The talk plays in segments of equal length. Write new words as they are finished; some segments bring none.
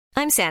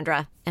I'm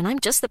Sandra, and I'm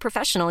just the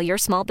professional your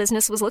small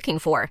business was looking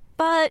for.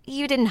 But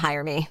you didn't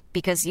hire me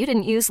because you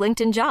didn't use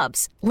LinkedIn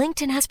Jobs.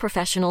 LinkedIn has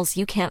professionals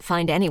you can't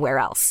find anywhere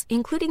else,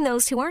 including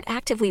those who aren't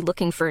actively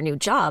looking for a new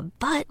job,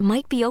 but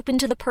might be open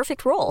to the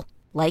perfect role,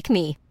 like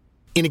me.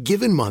 In a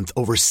given month,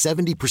 over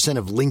 70%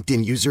 of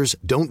LinkedIn users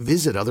don't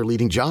visit other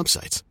leading job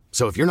sites.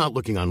 So if you're not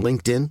looking on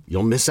LinkedIn,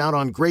 you'll miss out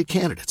on great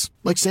candidates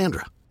like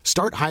Sandra.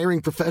 Start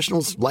hiring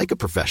professionals like a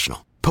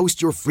professional.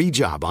 Post your free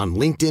job on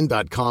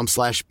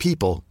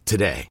linkedin.com/people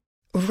today.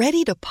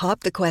 Ready to pop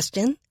the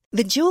question?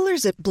 The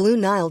jewelers at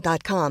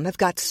BlueNile.com have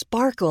got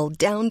sparkle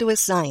down to a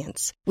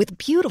science with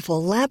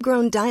beautiful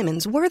lab-grown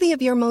diamonds worthy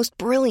of your most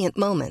brilliant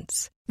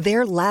moments.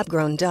 Their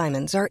lab-grown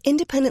diamonds are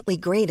independently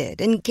graded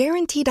and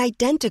guaranteed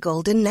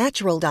identical to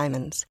natural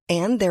diamonds,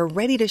 and they're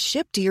ready to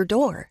ship to your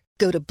door.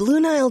 Go to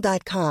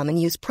BlueNile.com and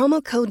use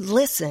promo code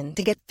LISTEN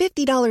to get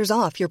 $50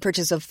 off your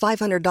purchase of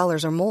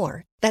 $500 or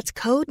more. That's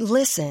code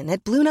LISTEN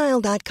at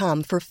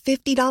BlueNile.com for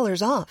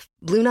 $50 off.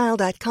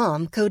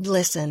 BlueNile.com, code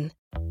LISTEN.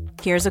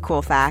 Here's a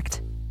cool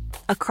fact.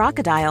 A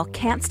crocodile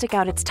can't stick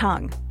out its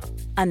tongue.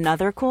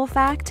 Another cool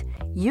fact,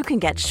 you can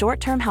get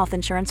short-term health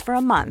insurance for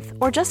a month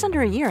or just under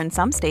a year in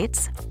some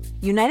states.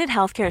 United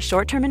Healthcare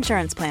short-term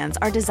insurance plans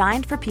are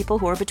designed for people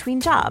who are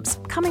between jobs,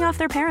 coming off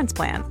their parents'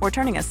 plan, or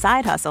turning a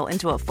side hustle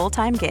into a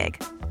full-time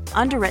gig.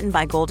 Underwritten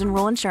by Golden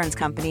Rule Insurance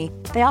Company,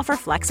 they offer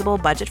flexible,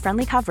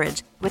 budget-friendly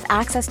coverage with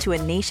access to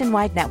a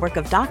nationwide network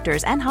of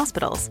doctors and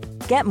hospitals.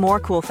 Get more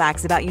cool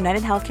facts about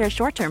United Healthcare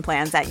short-term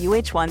plans at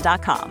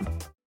uh1.com.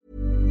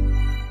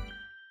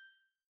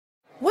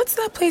 What's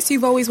that place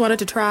you've always wanted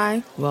to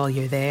try? Well,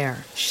 you're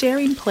there,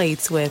 sharing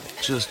plates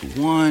with... Just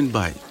one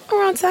bite.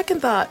 Or on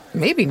second thought,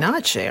 maybe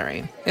not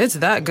sharing. It's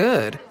that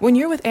good. When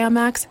you're with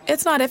Amex,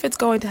 it's not if it's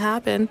going to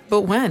happen,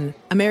 but when.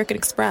 American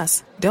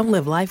Express. Don't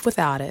live life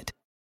without it.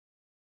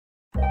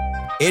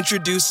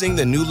 Introducing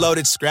the new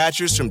Loaded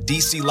Scratchers from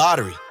DC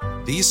Lottery.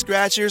 These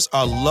scratchers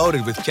are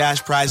loaded with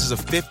cash prizes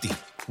of $50,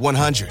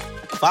 $100,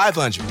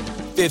 $500,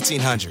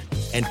 $1,500,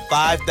 and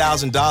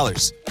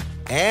 $5,000.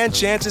 And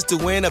chances to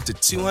win up to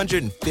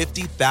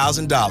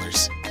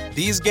 $250,000.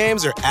 These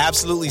games are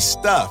absolutely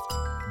stuffed,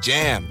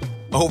 jammed,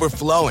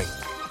 overflowing.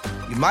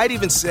 You might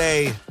even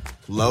say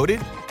loaded.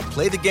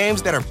 Play the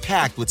games that are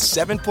packed with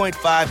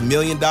 $7.5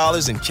 million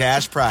in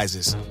cash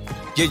prizes.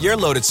 Get your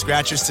Loaded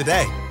Scratchers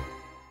today.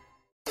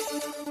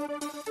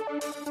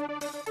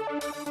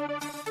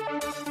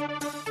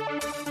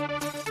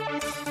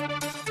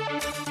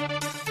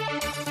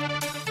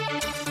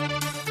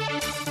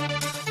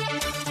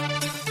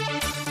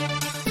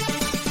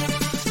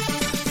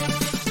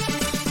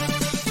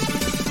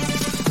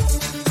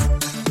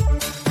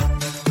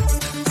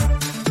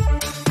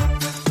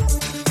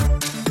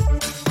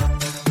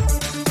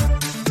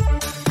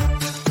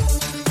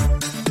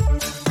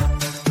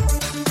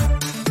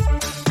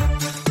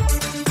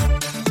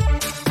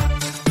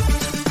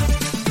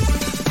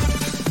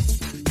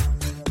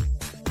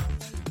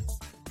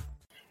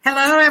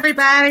 Hello,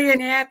 everybody,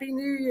 and Happy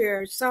New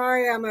Year.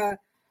 Sorry I'm a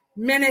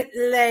minute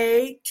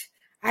late.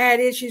 I had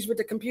issues with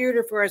the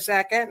computer for a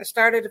second. I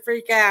started to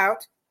freak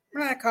out.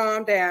 I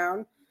calmed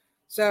down.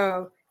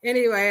 So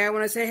anyway, I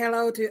want to say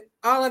hello to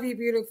all of you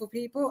beautiful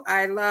people.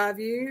 I love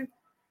you.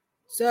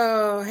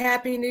 So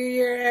Happy New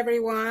Year,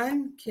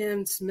 everyone.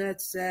 Kim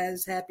Smith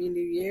says Happy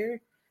New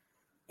Year.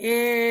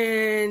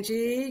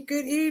 Angie,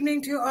 good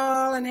evening to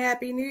all and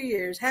Happy New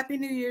Year's. Happy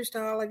New Year's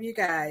to all of you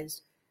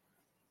guys.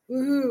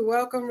 Woohoo!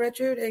 Welcome,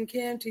 Richard and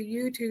Kim, to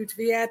YouTube's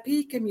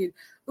VIP community.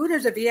 Ooh,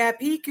 there's a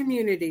VIP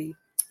community.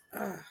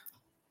 Now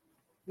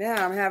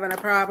I'm having a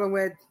problem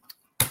with...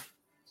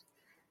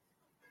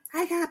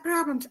 I got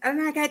problems,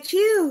 and I got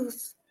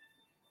chills.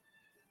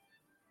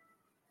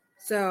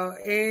 So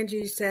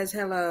Angie says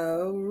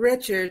hello.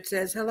 Richard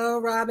says hello,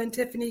 Robin,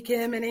 Tiffany,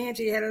 Kim, and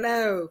Angie.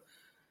 Hello.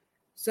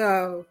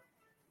 So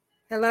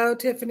hello,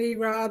 Tiffany,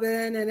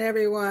 Robin, and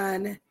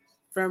everyone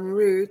from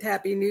Ruth.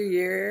 Happy New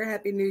Year.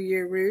 Happy New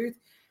Year, Ruth.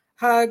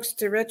 Hugs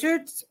to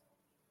Richards.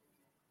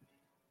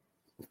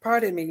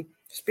 Pardon me.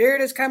 Spirit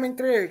is coming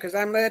through because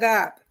I'm lit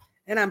up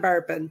and I'm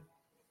burping.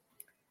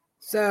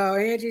 So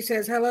Angie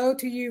says hello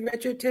to you,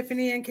 Richard,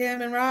 Tiffany, and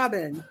Kim, and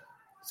Robin.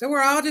 So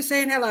we're all just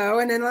saying hello.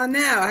 And then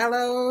Linnell.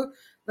 Hello,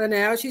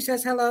 Linnell. She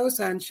says hello,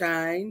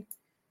 sunshine.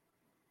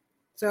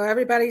 So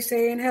everybody's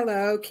saying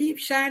hello. Keep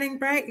shining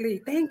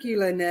brightly. Thank you,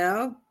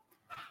 Linnell.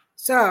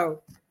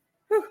 So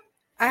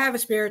I have a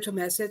spiritual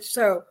message.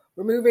 So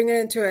we're moving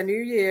into a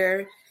new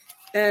year.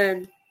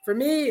 And for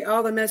me,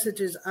 all the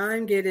messages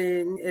I'm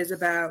getting is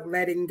about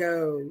letting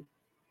go.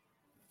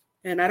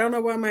 And I don't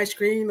know why my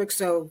screen looks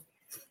so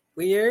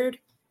weird.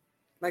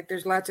 Like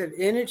there's lots of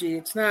energy.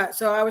 It's not.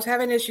 So I was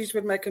having issues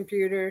with my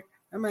computer.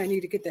 I might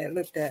need to get that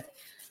looked at.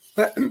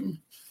 But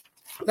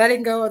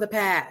letting go of the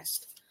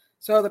past.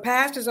 So the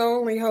past is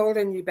only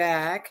holding you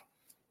back.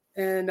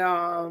 And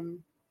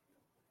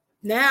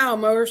now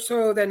more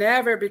so than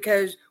ever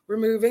because we're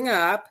moving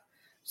up.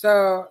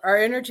 So our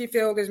energy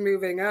field is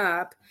moving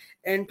up.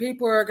 And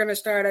people are going to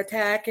start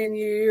attacking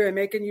you and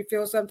making you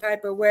feel some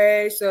type of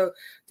way. So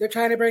they're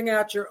trying to bring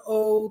out your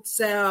old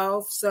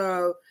self.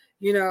 So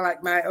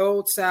like my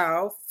old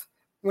self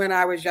when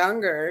I was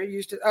younger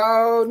used to,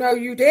 oh, no,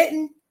 you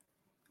didn't.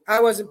 I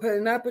wasn't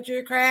putting up with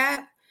your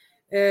crap.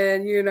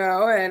 And,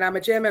 and I'm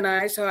a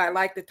Gemini, so I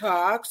like to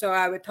talk. So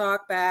I would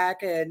talk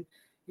back and,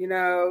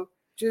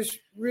 just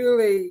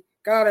really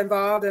got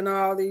involved in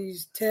all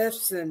these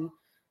tiffs and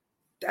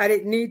I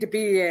didn't need to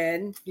be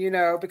in,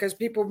 because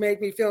people make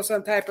me feel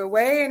some type of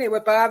way and it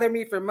would bother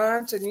me for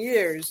months and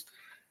years.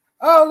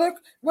 Oh, look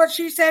what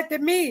she said to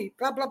me,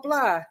 blah, blah,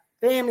 blah.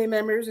 Family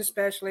members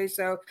especially.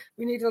 So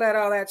we need to let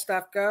all that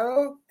stuff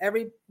go.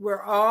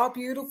 We're all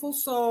beautiful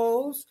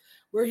souls.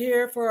 We're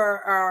here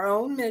for our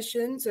own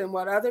missions, and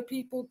what other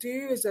people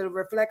do is a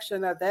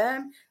reflection of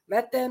them.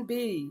 Let them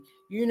be.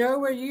 You know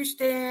where you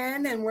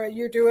stand and what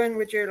you're doing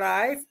with your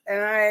life.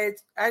 And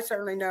I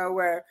certainly know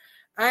where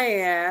I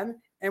am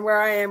and where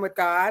I am with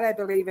God. I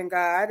believe in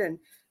God and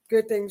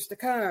good things to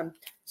come.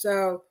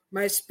 So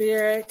my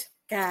spirit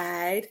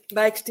guide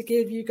likes to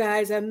give you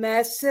guys a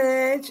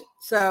message.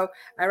 So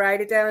I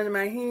write it down in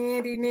my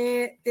handy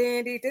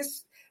dandy.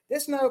 This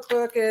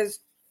notebook is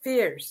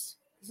fierce.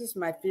 This is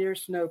my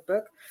fierce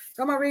notebook.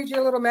 So I'm going to read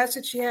you a little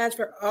message she has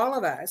for all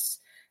of us.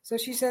 So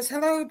she says,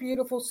 hello,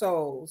 beautiful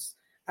souls.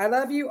 I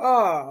love you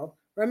all.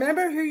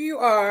 Remember who you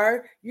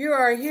are. You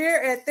are here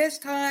at this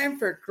time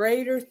for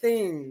greater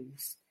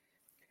things.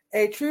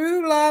 A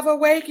true love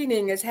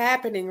awakening is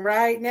happening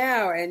right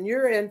now, and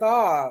you're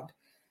involved.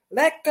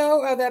 Let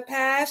go of the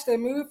past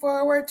and move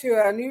forward to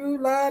a new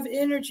love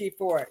energy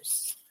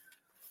force.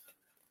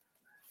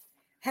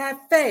 Have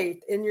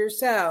faith in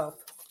yourself.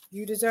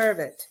 You deserve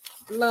it.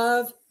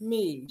 Love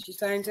me. She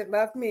signs it,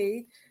 love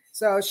me.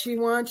 So she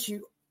wants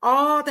you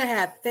all to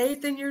have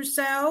faith in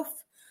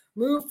yourself,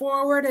 move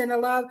forward in a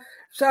love.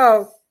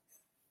 So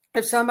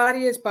if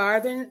somebody is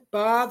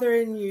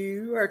bothering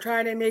you or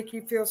trying to make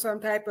you feel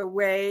some type of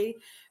way,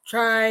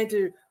 trying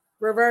to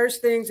reverse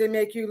things and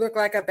make you look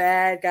like a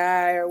bad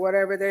guy or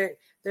whatever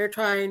they're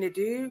trying to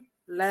do,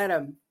 let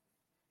them.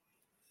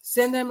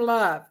 Send them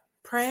love.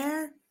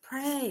 Prayer,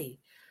 pray.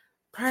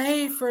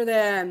 Pray for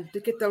them to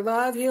get the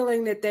love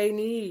healing that they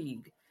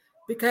need,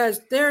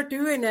 because they're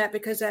doing that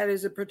because that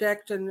is a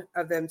protection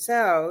of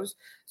themselves.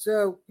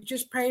 So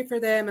just pray for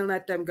them and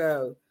let them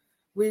go.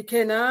 We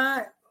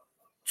cannot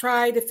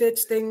try to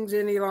fix things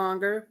any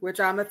longer, which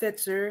I'm a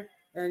fixer.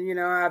 And,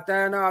 I've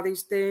done all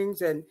these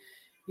things and,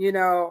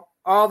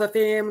 all the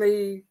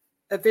family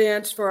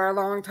events for a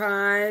long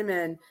time.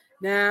 And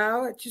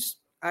now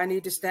I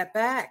need to step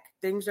back.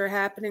 Things are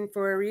happening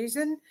for a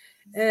reason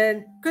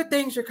and good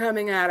things are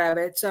coming out of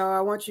it. So I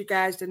want you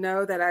guys to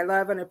know that I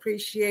love and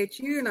appreciate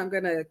you. And I'm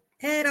going to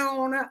head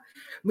on up,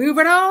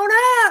 moving on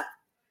up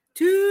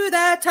to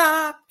the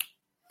top,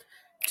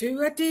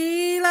 to a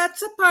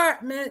deluxe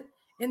apartment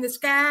in the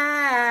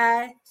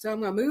sky. So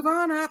I'm going to move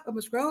on up. I'm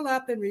going to scroll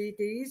up and read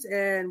these.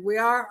 And we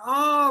are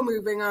all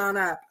moving on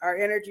up. Our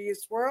energy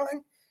is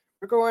swirling.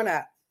 We're going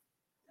up.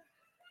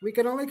 We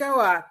can only go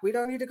up. We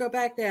don't need to go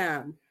back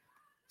down.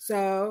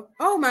 So,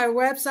 my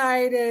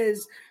website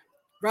is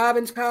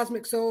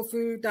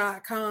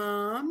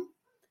robinscosmicsoulfood.com.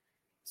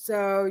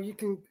 So you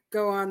can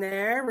go on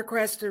there,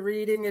 request a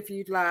reading if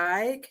you'd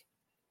like,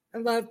 a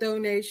love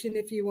donation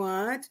if you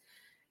want.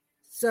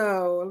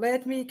 So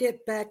let me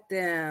get back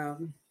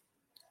down.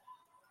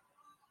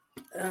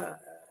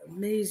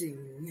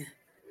 Amazing.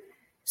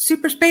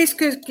 Super Space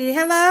Cookie.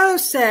 Hello,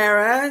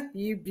 Sarah,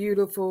 you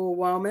beautiful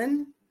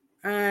woman.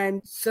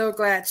 I'm so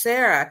glad,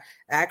 Sarah,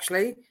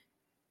 actually.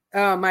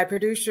 My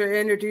producer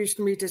introduced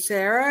me to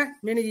Sarah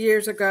many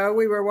years ago.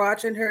 We were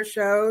watching her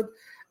show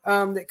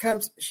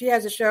she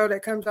has a show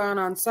that comes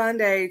on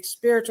Sunday,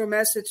 Spiritual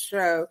Message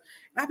Show.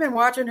 I've been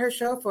watching her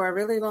show for a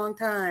really long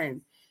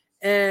time.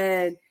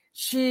 And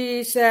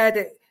she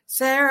said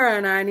Sarah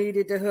and I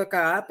needed to hook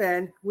up,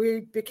 and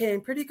we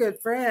became pretty good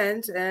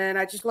friends. And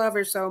I just love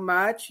her so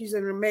much. She's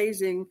an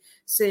amazing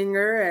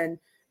singer, and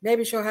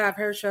maybe she'll have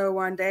her show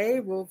one day.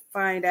 We'll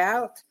find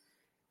out.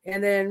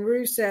 And then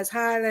Ruth says,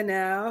 hi,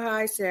 Linnell.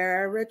 Hi,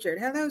 Sarah. Richard.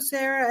 Hello,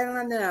 Sarah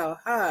and Linnell.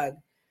 Hug.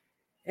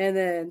 And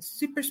then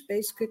Super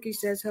Space Cookie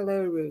says,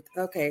 hello, Ruth.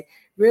 Okay.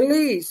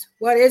 Release.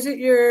 What is it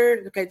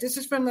yours? Okay, this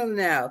is from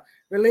Linnell.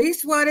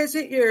 Release what is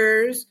it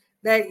yours.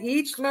 Let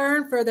each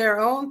learn for their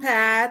own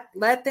path.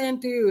 Let them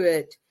do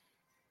it.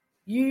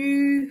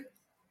 You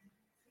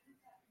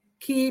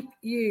keep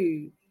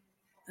you.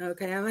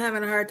 Okay, I'm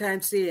having a hard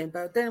time seeing.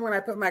 But then when I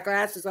put my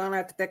glasses on, I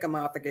have to take them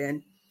off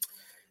again.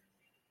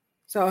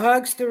 So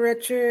hugs to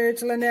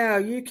Richard, Linnell.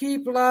 You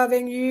keep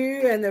loving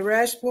you and the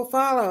rest will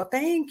follow.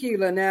 Thank you,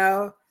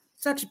 Linnell.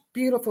 Such a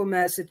beautiful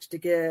message to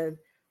give.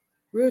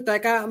 Ruth, I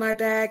got my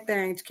bag,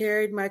 thanks.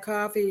 Carried my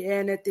coffee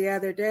in it the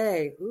other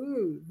day.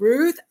 Ooh,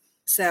 Ruth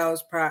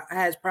has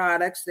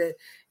products that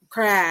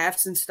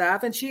crafts and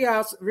stuff. And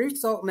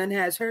Ruth Saltman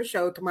has her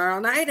show tomorrow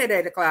night at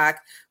 8:00,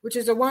 which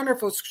is a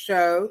wonderful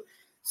show.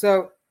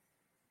 So,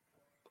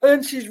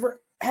 and she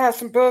has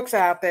some books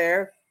out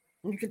there.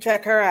 You can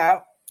check her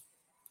out.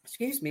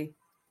 Excuse me,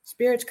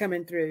 Spirit's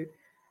coming through.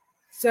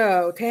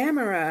 So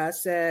Tamara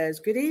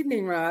says, good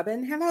evening,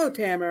 Robin. Hello,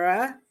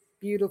 Tamara,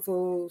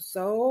 beautiful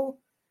soul.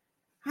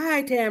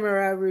 Hi,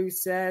 Tamara, Ruth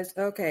says.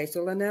 Okay,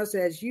 so Linnell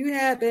says, you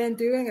have been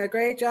doing a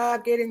great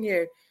job getting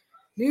here.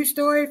 New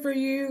story for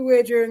you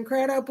with your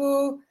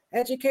incredible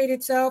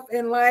educated self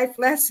in life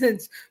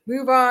lessons.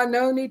 Move on.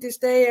 No need to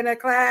stay in a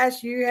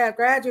class you have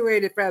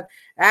graduated from.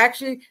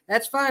 Actually,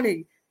 that's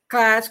funny,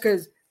 class,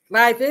 because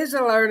life is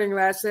a learning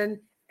lesson,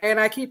 and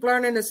I keep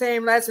learning the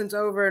same lessons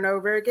over and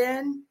over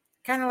again,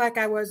 kind of like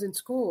I was in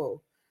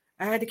school.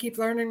 I had to keep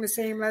learning the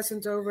same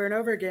lessons over and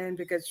over again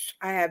because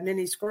I have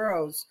many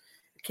squirrels.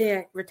 I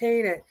can't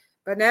retain it.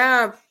 But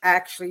now I'm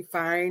actually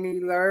finally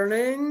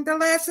learning the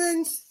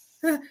lessons,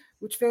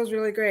 which feels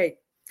really great.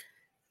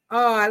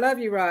 Oh, I love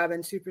you,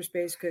 Robin, Super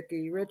Space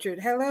Cookie. Richard,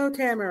 hello,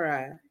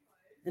 Tamara.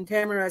 And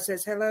Tamara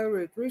says, hello,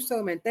 Ruth. Ruth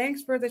Solman,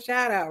 thanks for the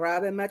shout out,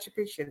 Robin. Much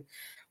appreciated.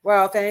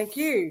 Well, thank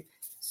you.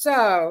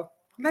 So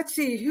let's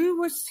see, who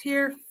was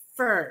here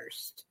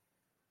first?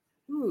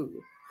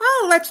 Ooh.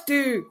 Oh, let's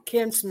do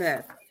Kim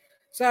Smith.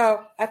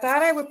 So I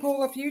thought I would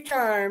pull a few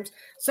charms.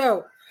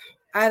 So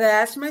I've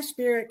asked my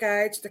spirit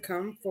guides to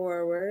come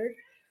forward.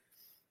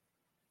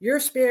 Your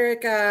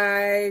spirit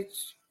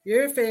guides,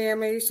 your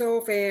family,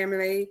 soul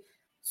family.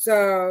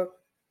 So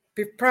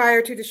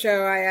prior to the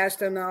show, I asked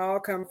them to all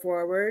come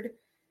forward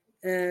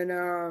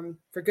and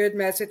for good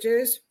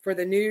messages for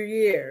the new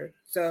year.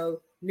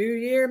 So new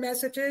year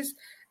messages.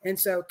 And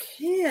so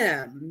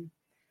Kim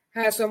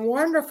has some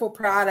wonderful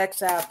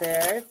products out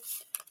there.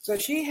 So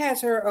she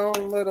has her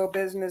own little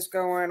business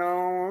going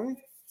on.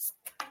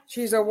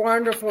 She's a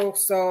wonderful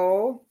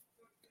soul.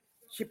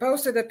 She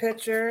posted a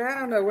picture. I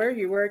don't know where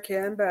you were,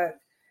 Kim, but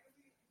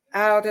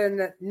out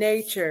in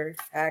nature,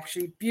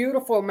 actually.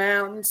 Beautiful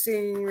mountain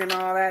scene and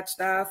all that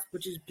stuff,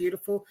 which is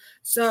beautiful.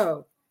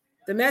 So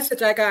the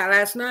message I got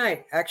last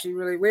night, actually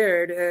really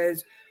weird,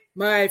 is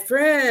my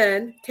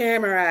friend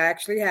Tamara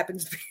actually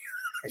happens to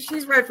be,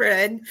 she's my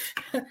friend.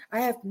 I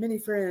have many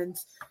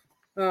friends.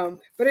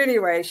 But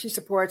anyway, she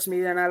supports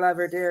me and I love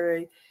her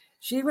dearly.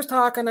 She was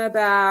talking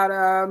about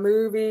a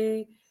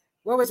movie,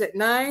 what was it,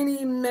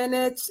 90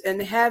 Minutes in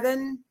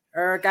Heaven?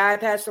 Or a guy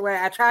passed away.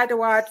 I tried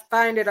to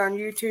find it on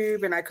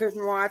YouTube and I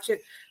couldn't watch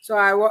it. So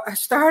I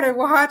started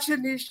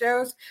watching these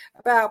shows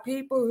about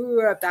people who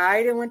have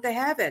died and went to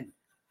heaven.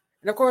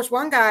 And of course,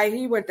 one guy,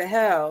 he went to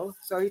hell.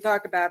 So he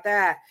talked about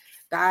that.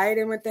 Died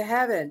and went to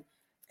heaven.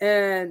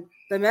 And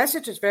the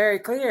message is very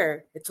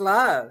clear. It's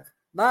love.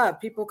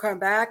 Love. People come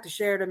back to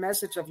share the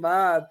message of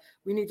love.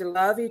 We need to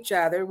love each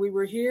other. We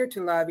were here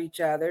to love each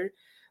other.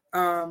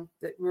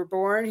 That we're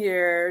born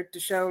here to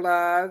show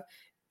love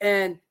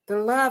and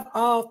to love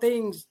all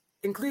things,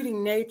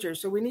 including nature.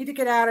 So we need to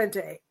get out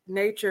into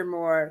nature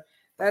more.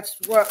 That's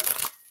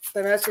what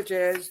the message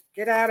is.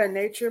 Get out in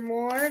nature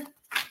more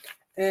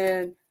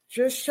and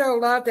just show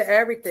love to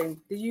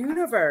everything, the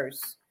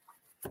universe,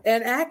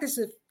 and act as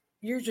if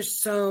you're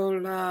just so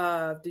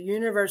loved. The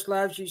universe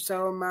loves you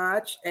so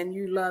much, and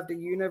you love the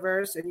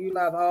universe, and you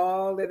love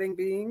all living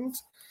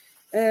beings.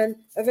 And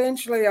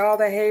eventually all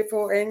the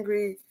hateful,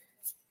 angry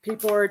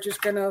people are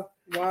just going to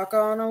walk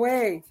on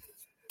away.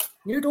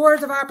 New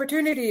doors of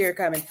opportunity are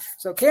coming.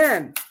 So,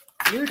 Kim,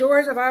 new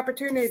doors of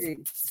opportunity.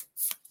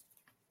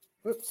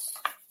 Oops.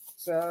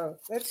 So,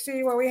 let's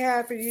see what we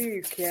have for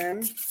you,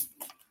 Kim.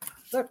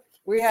 Look,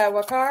 we have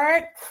a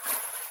card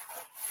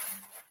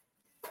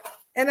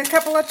and a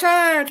couple of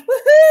charms.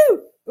 Woohoo!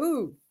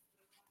 Ooh.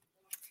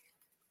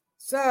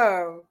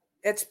 So,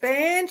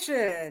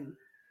 expansion.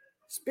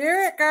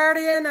 Spirit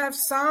guardian of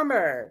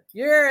summer.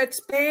 You're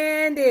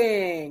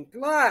expanding.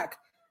 Look.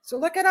 So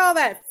look at all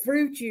that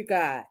fruit you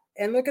got.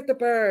 And look at the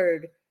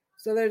bird.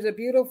 So there's a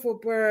beautiful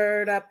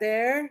bird up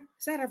there.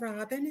 Is that a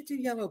robin? It's a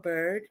yellow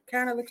bird.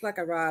 Kind of looks like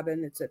a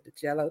robin, except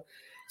it's yellow.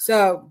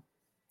 So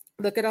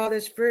look at all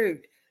this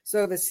fruit.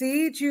 So the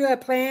seeds you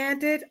have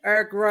planted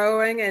are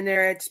growing and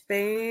they're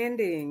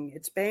expanding.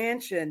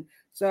 Expansion.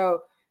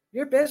 So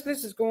your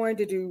business is going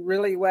to do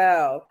really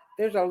well.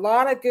 There's a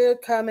lot of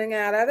good coming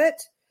out of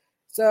it.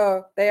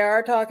 So they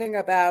are talking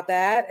about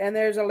that. And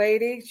there's a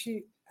lady,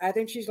 I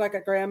think she's like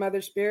a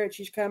grandmother spirit.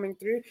 She's coming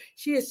through.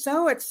 She is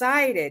so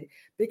excited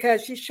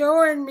because she's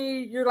showing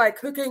me you're like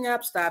cooking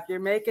up stuff. You're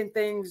making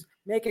things,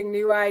 making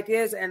new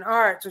ideas and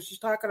art. So she's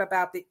talking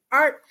about the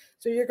art.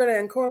 So you're going to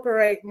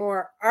incorporate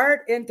more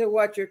art into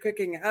what you're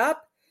cooking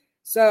up.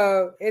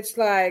 So it's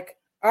like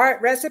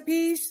art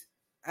recipes.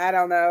 I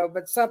don't know,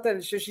 but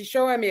something. So she's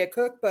showing me a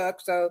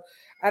cookbook. So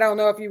I don't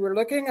know if you were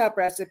looking up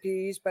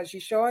recipes, but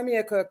she's showing me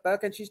a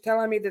cookbook and she's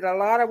telling me that a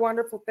lot of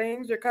wonderful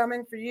things are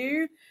coming for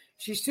you.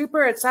 She's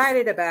super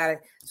excited about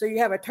it. So you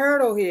have a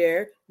turtle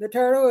here. The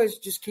turtle is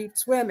just keep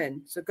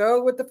swimming. So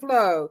go with the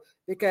flow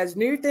because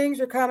new things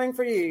are coming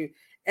for you.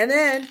 And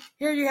then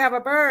here you have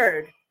a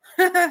bird.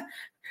 So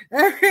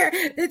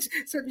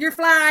you're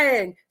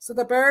flying. So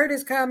the bird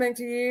is coming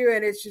to you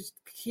and it's just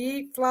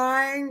keep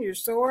flying. You're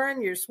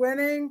soaring. You're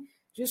swimming.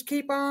 Just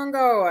keep on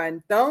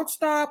going. Don't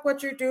stop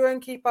what you're doing.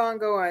 Keep on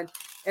going.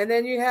 And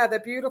then you have the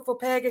beautiful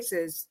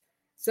Pegasus.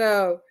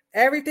 So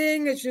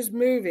everything is just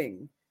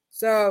moving.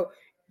 So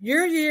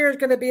your year is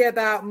going to be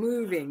about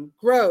moving,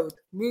 growth,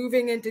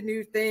 moving into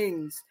new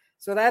things.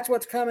 So that's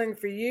what's coming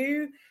for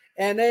you.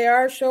 And they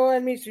are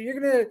showing me, so you're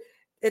going to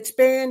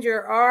expand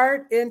your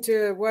art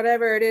into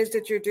whatever it is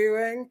that you're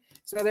doing.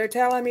 So they're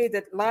telling me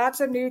that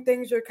lots of new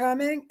things are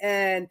coming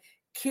and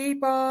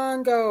keep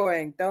on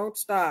going. Don't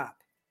stop.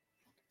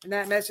 And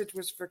that message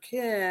was for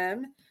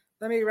Kim.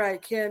 Let me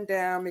write Kim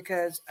down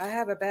because I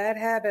have a bad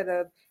habit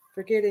of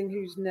forgetting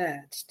who's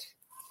next.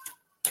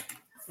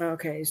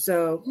 Okay,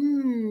 so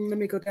let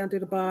me go down to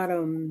the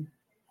bottom.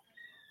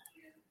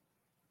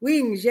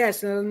 Wings,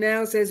 yes. So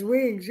now it says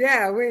wings.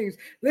 Yeah, wings.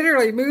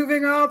 Literally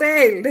moving all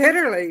day.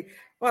 Literally.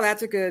 Well,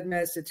 that's a good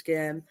message,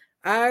 Kim.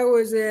 I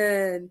was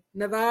in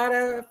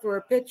Nevada for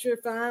a picture,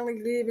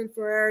 finally leaving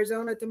for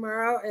Arizona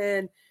tomorrow,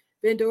 and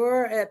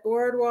Vendora at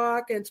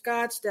Boardwalk and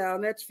Scottsdale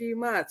next few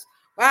months.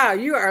 Wow,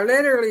 you are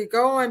literally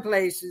going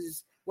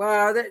places.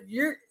 Wow,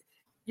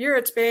 you're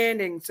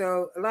expanding.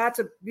 So lots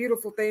of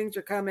beautiful things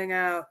are coming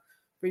out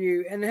for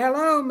you. And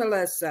hello,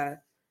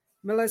 Melissa.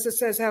 Melissa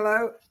says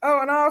hello.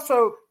 Oh, and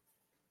also,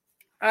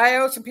 I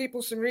owe some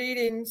people some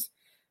readings.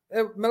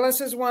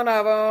 Melissa's one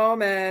of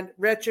them, and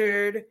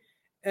Richard,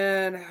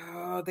 and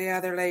the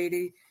other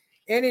lady.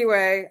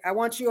 Anyway, I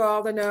want you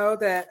all to know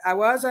that I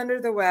was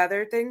under the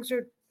weather. Things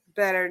are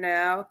better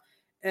now,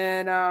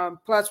 and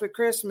plus with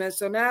Christmas.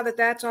 So now that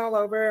that's all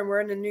over and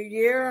we're in the new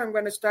year, I'm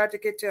going to start to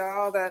get to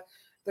all the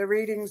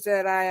readings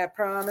that I have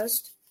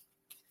promised.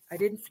 I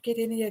didn't forget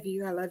any of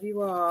you. I love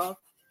you all.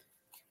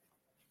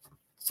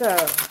 So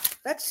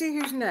let's see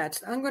who's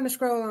next. I'm going to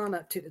scroll on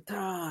up to the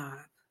top.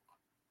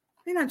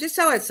 I'm just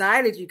so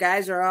excited you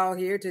guys are all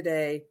here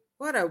today.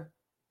 What a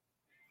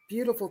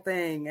beautiful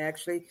thing,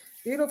 actually.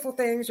 Beautiful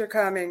things are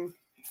coming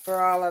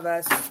for all of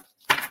us.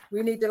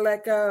 We need to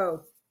let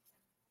go.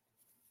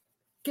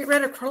 Get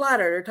rid of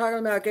clutter. They're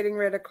talking about getting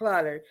rid of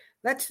clutter.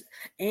 Let's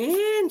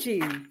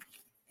Angie.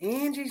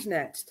 Angie's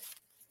next.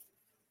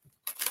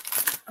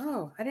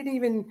 Oh, I didn't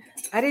even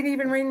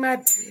ring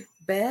my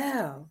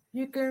bell.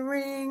 You can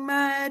ring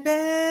my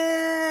bell.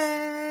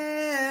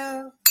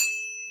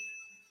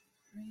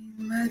 Ring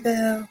my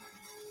bell.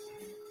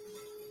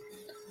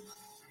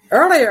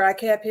 Earlier, I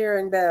kept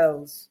hearing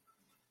bells.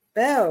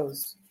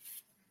 Bells.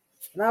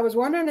 And I was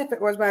wondering if it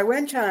was my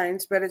wind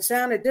chimes, but it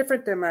sounded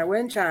different than my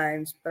wind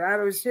chimes. But I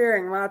was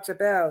hearing lots of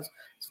bells.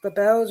 So the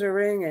bells are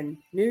ringing.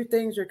 New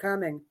things are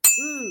coming.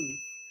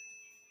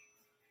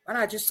 And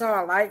I just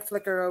saw a light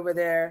flicker over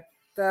there.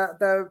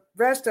 The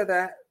rest of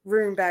the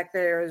room back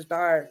there is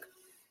dark.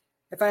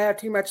 If I have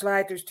too much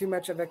light, there's too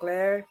much of a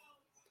glare.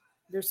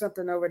 There's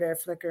something over there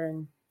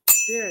flickering.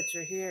 Spirits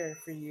are here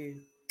for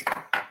you.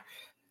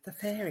 The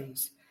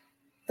fairies.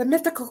 The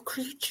mythical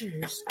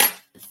creatures.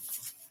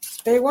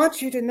 They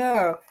want you to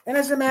know. And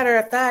as a matter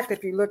of fact,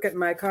 if you look at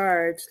my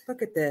cards,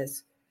 look at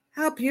this.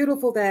 How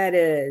beautiful that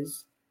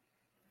is.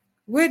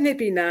 Wouldn't it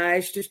be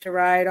nice just to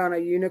ride on a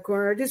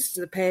unicorn or just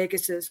a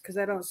Pegasus, because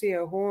I don't see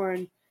a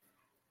horn.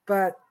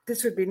 But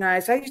this would be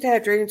nice. I used to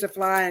have dreams of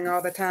flying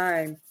all the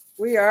time.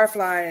 We are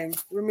flying.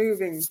 We're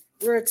moving.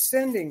 We're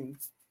ascending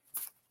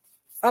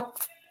up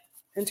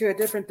into a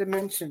different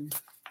dimension.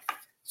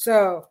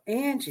 So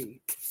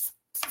Angie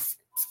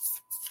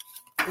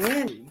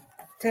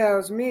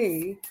tells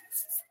me,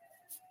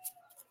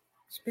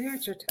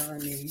 spirits are telling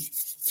me,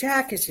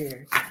 Jack is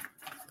here.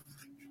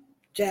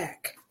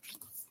 Jack.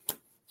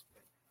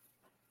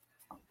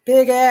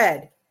 Big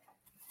Ed.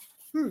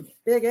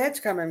 Big Ed's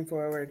coming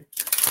forward.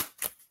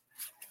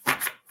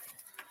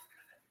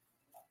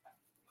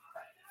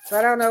 So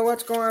I don't know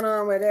what's going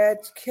on with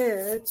Ed's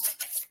kids,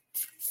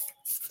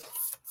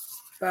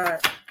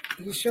 but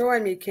he's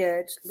showing me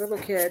kids, little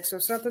kids. So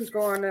something's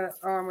going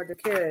on with the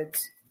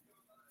kids,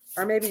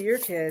 or maybe your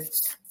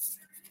kids.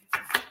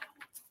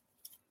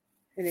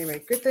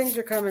 Anyway, good things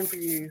are coming for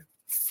you.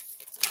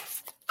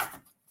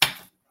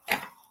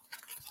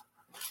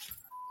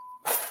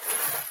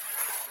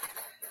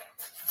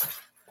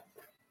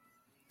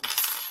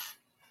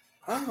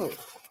 Oh.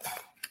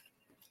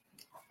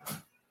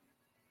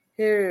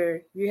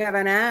 Here, you have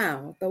an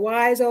owl, the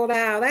wise old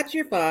owl. That's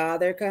your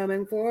father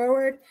coming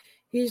forward.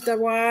 He's the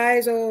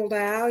wise old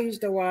owl. He's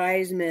the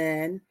wise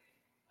man.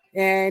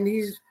 And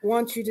he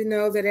wants you to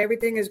know that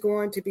everything is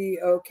going to be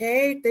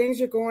okay. Things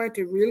are going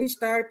to really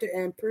start to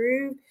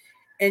improve.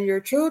 And your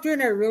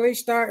children are really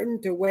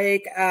starting to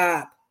wake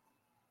up.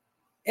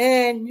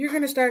 And you're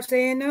going to start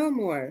saying no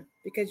more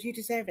because you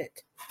deserve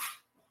it.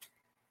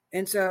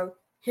 And so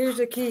here's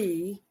a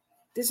key.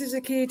 This is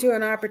a key to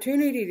an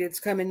opportunity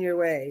that's coming your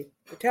way.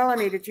 They're telling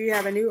me that you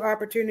have a new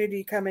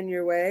opportunity coming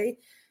your way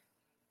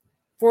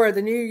for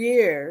the new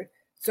year.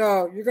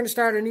 So you're going to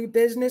start a new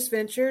business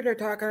venture. They're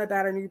talking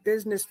about a new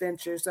business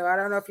venture. So I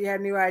don't know if you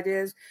have new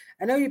ideas.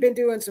 I know you've been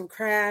doing some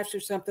crafts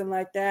or something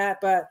like that,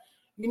 but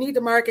you need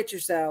to market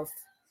yourself.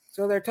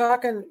 So they're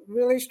talking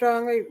really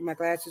strongly, my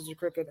glasses are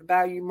crooked,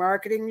 about you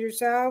marketing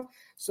yourself.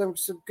 Some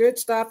good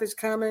stuff is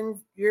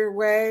coming your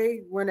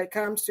way when it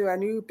comes to a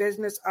new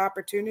business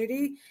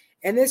opportunity.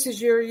 And this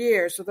is your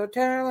year. So they're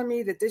telling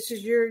me that this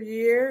is your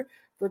year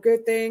for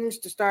good things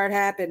to start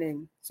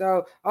happening.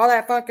 So all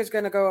that funk is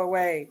going to go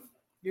away.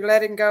 You're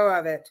letting go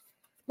of it.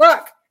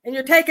 Look, and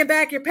you're taking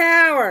back your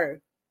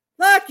power.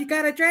 Look, you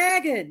got a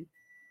dragon.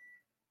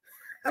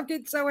 I'm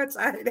getting so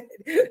excited.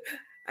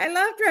 I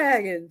love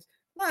dragons.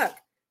 Look,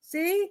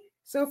 see?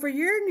 So for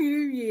your new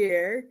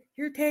year,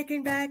 you're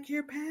taking back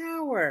your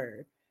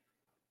power.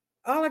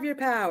 All of your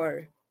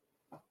power.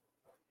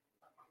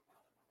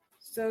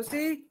 So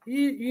see,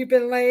 you've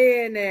been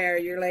laying there.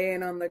 You're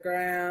laying on the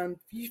ground.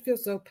 You feel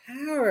so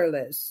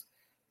powerless.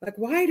 Like,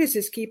 why does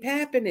this keep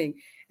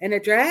happening? And the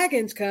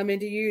dragons come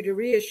into you to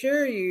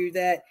reassure you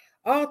that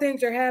all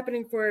things are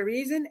happening for a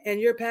reason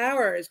and your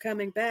power is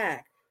coming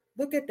back.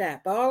 Look at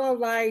that ball of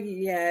light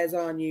he has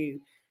on you.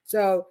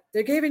 So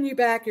they're giving you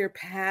back your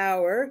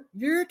power.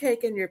 You're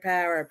taking your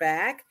power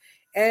back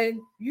and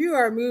you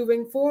are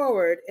moving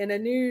forward in a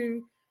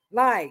new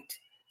light.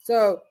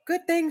 So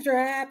good things are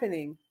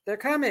happening. They're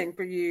coming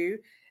for you.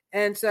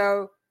 And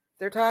so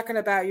they're talking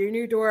about your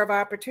new door of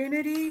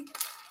opportunity.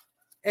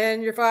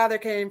 And your father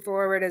came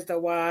forward as the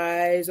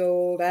wise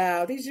old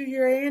owl. These are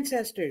your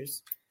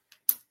ancestors.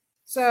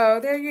 So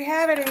there you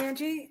have it,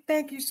 Angie.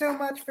 Thank you so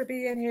much for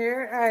being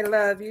here. I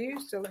love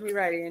you. So let me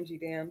write Angie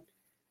down.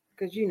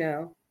 Because, you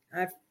know,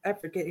 I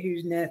forget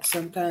who's next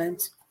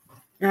sometimes.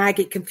 And I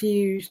get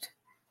confused.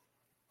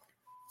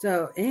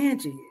 So,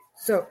 Angie.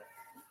 So,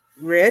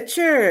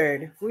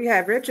 Richard. We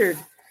have Richard.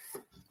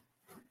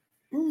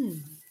 Let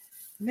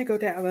me go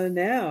down one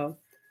now.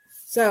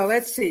 So,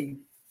 let's see.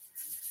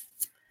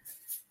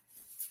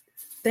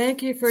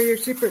 Thank you for your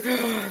super.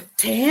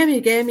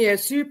 Tammy gave me a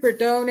super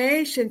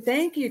donation.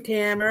 Thank you,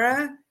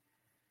 Tamara.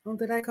 Oh,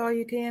 did I call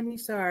you Tammy?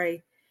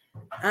 Sorry.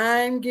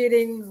 I'm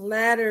getting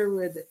ladder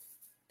with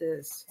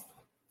this.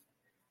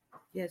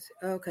 Yes.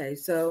 Okay.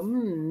 So,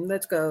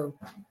 let's go.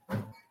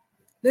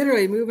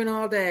 Literally moving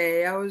all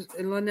day.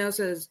 And Linnell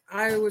says,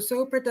 I was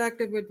so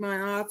productive with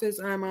my office.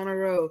 I'm on a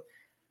roll.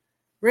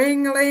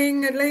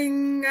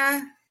 Ring-a-ling-a-ling.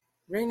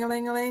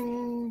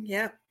 Ring-a-ling-a-ling.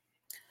 Yep.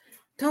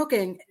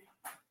 Talking.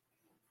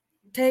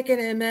 Take an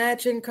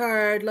Imagine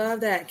card.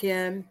 Love that,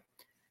 Kim.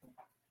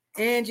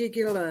 Angie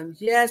Gilliam.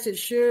 Yes, it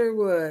sure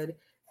would.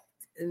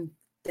 And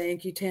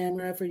thank you,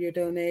 Tamara, for your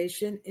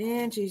donation.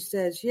 Angie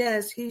says,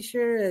 yes, he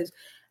sure is.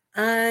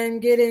 I'm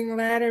getting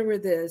ladder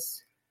with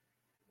this.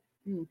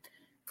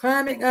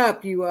 Climbing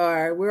up, you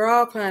are. We're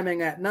all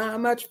climbing up. Not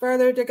much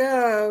further to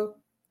go.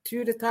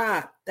 To the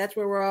top. That's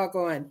where we're all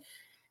going.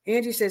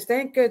 Angie says,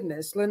 thank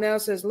goodness. Linnell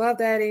says, love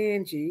that,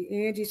 Angie.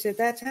 Angie said,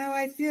 that's how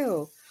I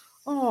feel.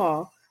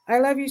 Oh, I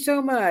love you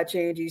so much,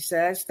 Angie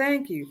says.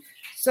 Thank you.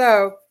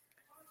 So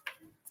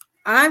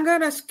I'm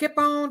going to skip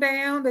on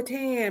down to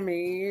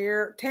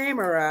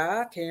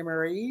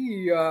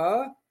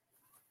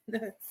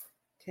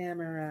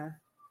Tamara,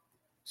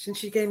 since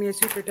she gave me a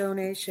super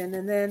donation.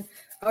 And then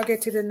I'll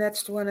get to the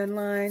next one in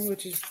line,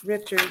 which is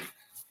Richard.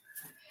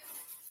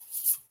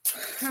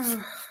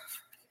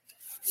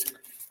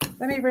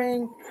 Let me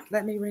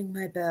ring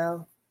my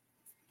bell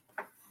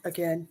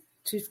again.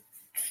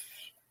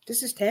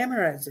 This is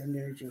Tamara's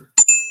energy.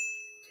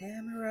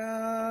 Tamara.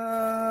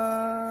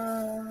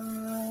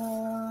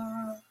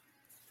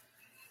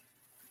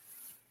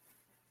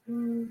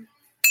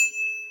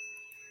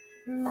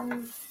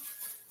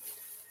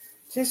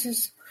 This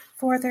is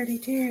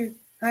 432.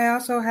 I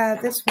also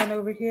have this one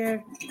over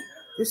here.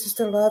 This is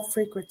the love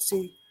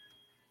frequency.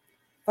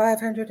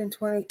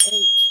 528.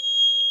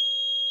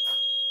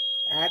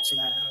 That's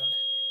loud.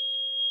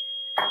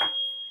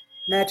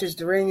 Matches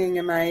the ringing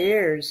in my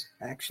ears,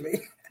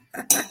 actually.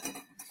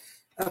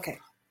 Okay.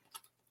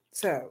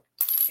 So,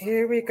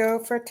 here we go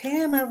for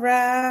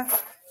Tamara.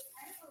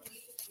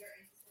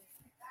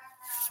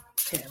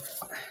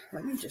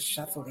 Let me just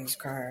shuffle these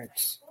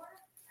cards.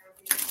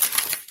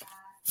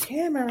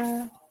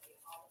 Tamara,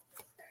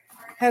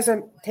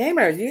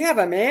 you have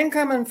a man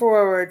coming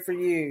forward for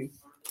you.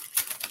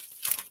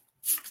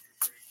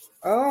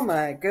 Oh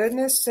my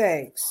goodness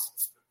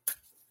sakes.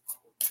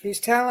 He's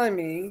telling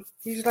me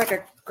he's like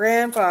a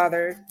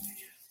grandfather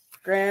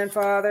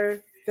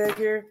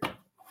figure.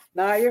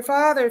 Not your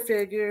father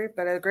figure,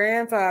 but a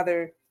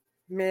grandfather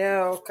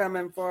male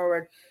coming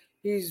forward.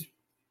 He's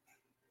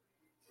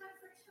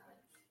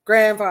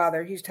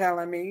grandfather, he's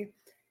telling me.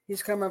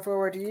 He's coming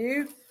forward to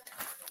you.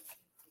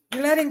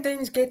 You're letting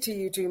things get to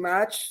you too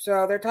much.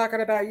 So they're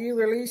talking about you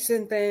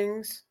releasing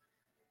things.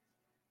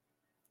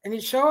 And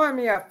he's showing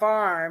me a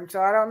farm.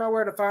 So I don't know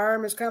where the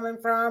farm is coming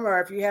from or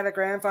if you had a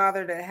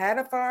grandfather that had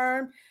a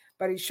farm.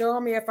 But he's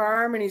showing me a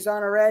farm and he's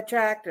on a red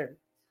tractor.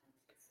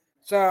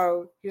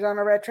 So he's on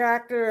a red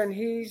tractor and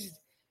he's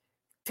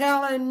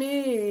telling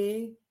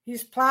me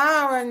he's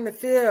plowing the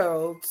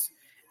fields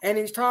and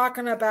he's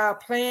talking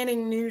about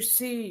planting new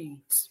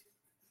seeds.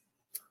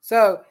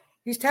 So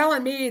he's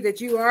telling me that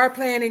you are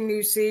planting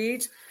new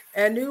seeds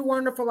and new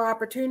wonderful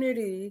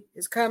opportunity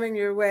is coming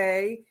your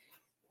way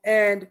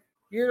and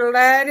you're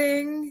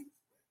letting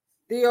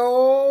the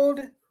old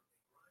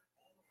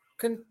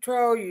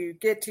control you,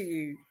 get to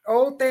you.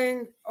 Old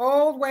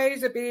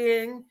ways of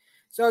being.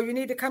 So you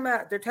need to come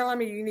out. They're telling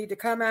me you need to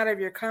come out of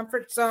your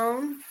comfort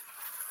zone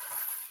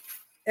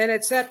and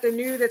accept the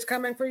new that's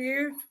coming for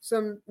you.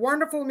 Some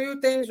wonderful new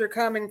things are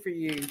coming for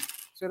you.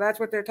 So that's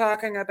what they're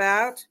talking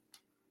about.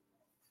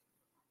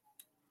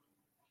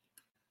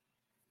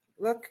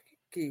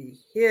 looky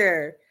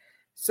here.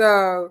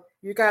 So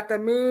you got the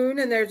moon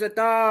and there's a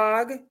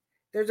dog.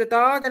 There's a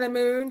dog and a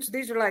moon. So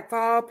these are like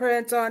paw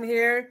prints on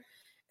here.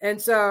 And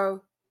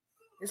so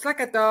it's like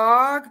a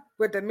dog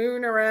with the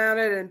moon around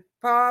it and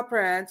paw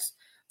prints.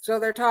 So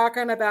they're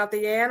talking about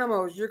the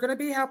animals. You're going to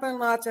be helping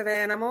lots of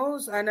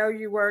animals. I know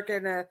you work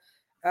in the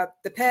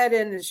pet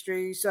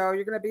industry, so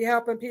you're going to be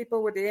helping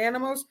people with the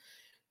animals.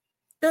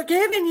 They're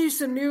giving you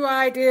some new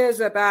ideas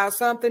about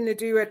something to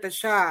do at the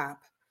shop.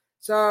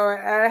 So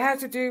it has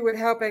to do with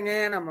helping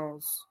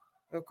animals,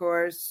 of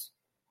course.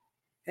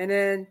 And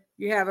then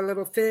you have a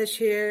little fish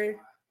here.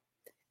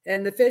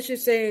 And the fish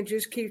is saying,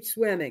 just keep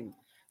swimming.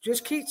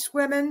 Just keep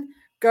swimming.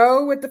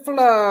 Go with the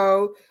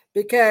flow,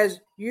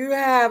 because you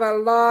have a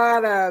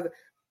lot of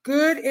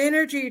good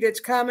energy that's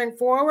coming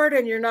forward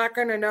and you're not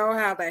going to know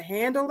how to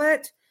handle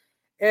it.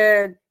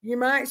 And you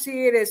might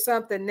see it as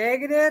something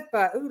negative,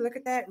 but ooh, look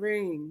at that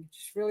ring.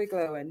 It's really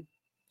glowing.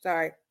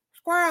 Sorry.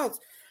 Squirrels.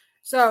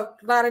 So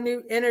a lot of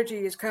new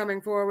energy is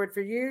coming forward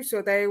for you.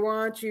 So they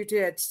want you to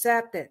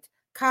accept it.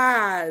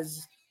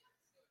 Cosmos.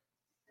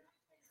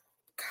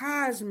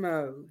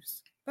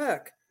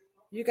 Look,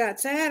 you got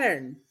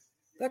Saturn.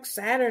 Look,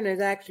 Saturn is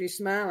actually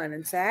smiling,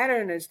 and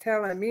Saturn is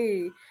telling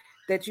me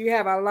that you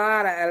have a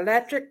lot of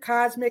electric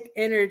cosmic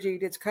energy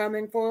that's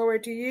coming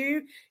forward to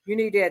you. You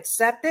need to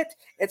accept it.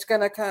 It's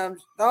going to come,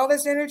 all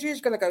this energy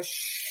is going to go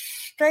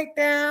straight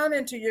down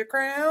into your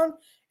crown,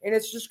 and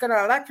it's just going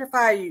to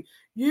electrify you.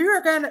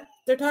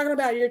 They're talking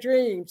about your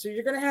dream. So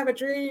you're going to have a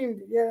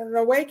dream, an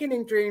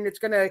awakening dream that's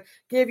going to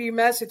give you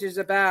messages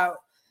about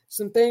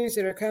some things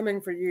that are coming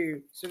for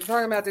you. So they're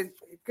talking about the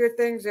good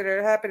things that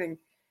are happening.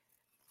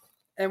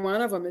 And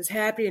one of them is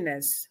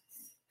happiness.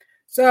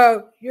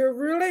 So you're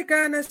really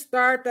going to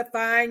start to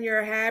find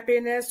your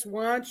happiness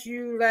once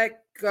you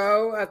let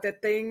go of the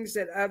things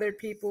that other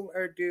people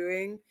are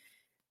doing.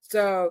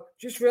 So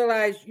just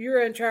realize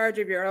you're in charge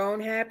of your own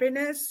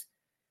happiness.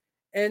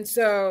 And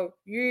so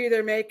you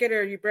either make it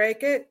or you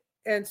break it.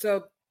 And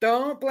so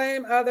don't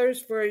blame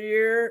others for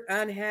your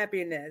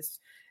unhappiness.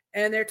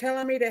 And they're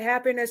telling me that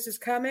happiness is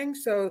coming.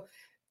 So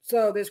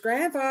this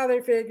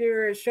grandfather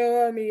figure is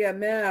showing me a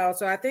male.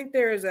 So I think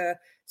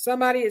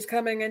somebody is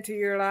coming into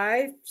your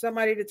life,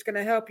 somebody that's going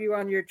to help you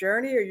on your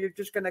journey, or you're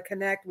just going to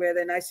connect with.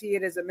 And I see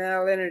it as a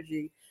male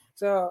energy.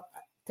 So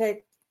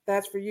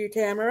that's for you,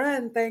 Tamara,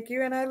 and thank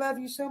you. And I love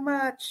you so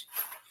much.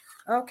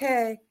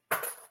 Okay.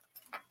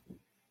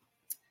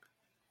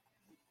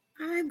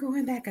 I'm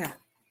going back up.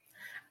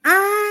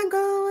 I'm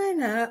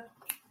going up.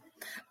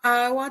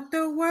 I want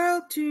the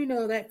world to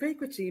know that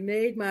frequency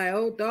made my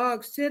old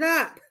dog sit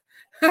up.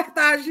 I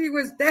thought she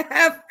was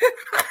deaf.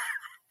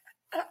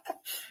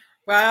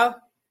 Wow.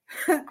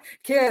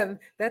 Kim,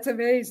 that's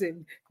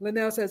amazing.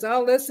 Linnell says,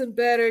 I'll listen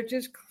better.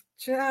 Just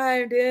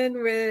chimed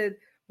in with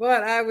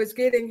what I was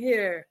getting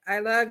here. I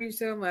love you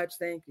so much.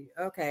 Thank you.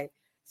 Okay.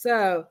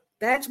 So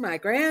that's my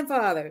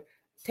grandfather.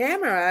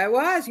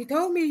 Tamara, he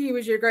told me he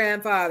was your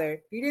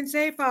grandfather. He didn't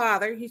say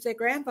father. He said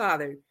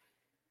grandfather.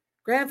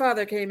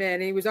 Grandfather came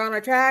in. He was on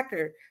a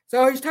tractor.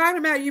 So he's talking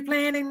about you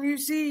planting new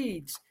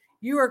seeds.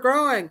 You are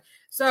growing.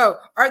 So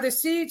are the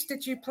seeds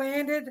that you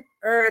planted,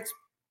 or it's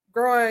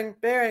growing,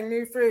 bearing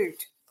new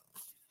fruit?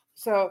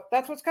 So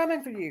that's what's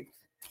coming for you.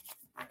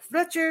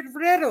 Richard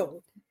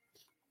Riddle.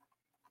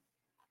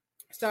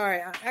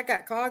 Sorry, I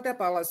got clogged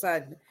up all of a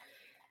sudden.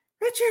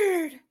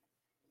 Richard.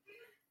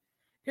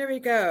 Here we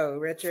go,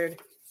 Richard.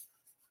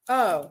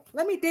 Oh,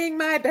 let me ding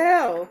my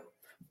bell.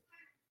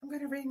 I'm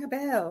going to ring a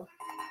bell.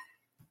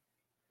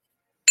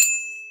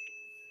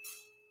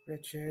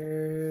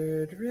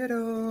 Richard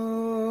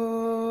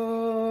Riddle.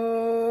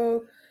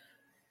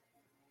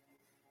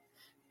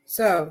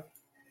 So,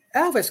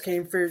 Elvis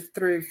came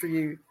through for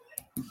you.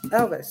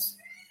 Elvis.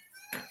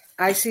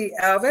 I see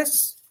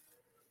Elvis.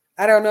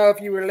 I don't know if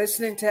you were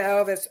listening to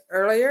Elvis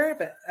earlier,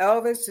 but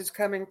Elvis is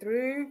coming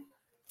through.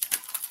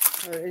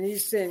 And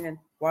he's singing,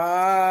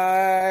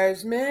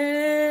 Wise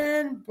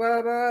Men,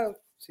 blah, blah.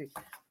 See.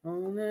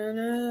 Oh, na,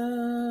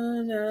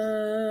 na,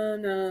 na,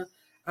 na.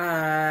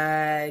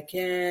 I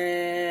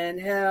can't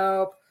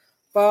help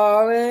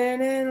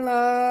falling in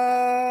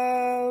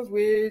love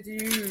with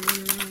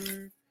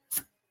you.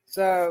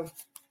 So,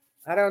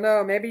 I don't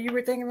know. Maybe you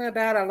were thinking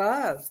about a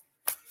love,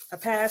 a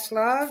past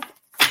love,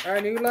 or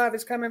a new love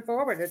is coming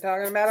forward. They're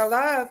talking about a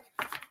love.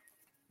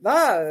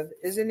 Love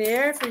is in the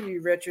air for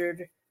you,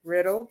 Richard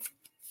Riddle.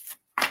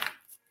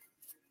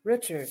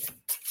 Richard.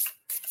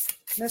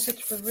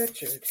 Message for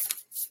Richard.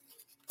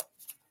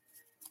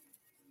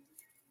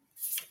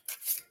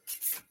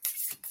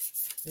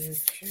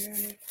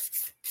 Richard.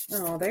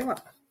 Oh,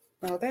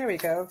 there we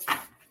go.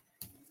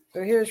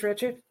 So here's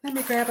Richard. Let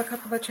me grab a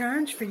couple of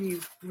charms for you,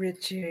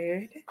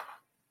 Richard.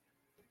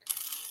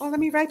 Oh,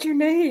 let me write your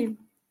name.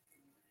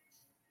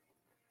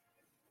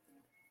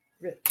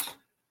 Rich.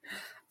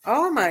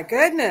 Oh my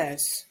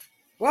goodness.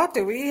 What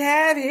do we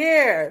have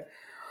here?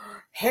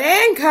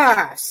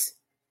 Handcuffs.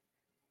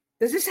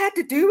 Does this have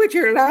to do with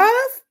your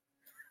love?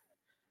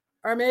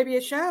 Or maybe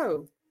a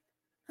show?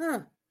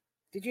 Huh.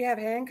 Did you have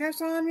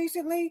handcuffs on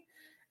recently?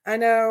 I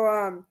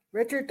know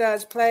Richard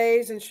does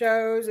plays and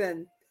shows,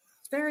 and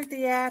it's very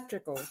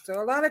theatrical.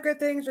 So a lot of good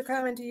things are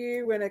coming to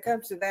you when it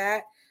comes to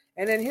that.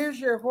 And then here's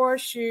your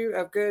horseshoe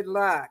of good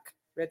luck,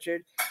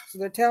 Richard. So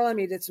they're telling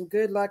me that some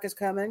good luck is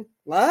coming.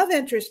 Love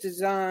interest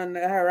is on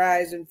the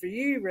horizon for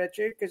you,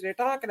 Richard, because they're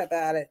talking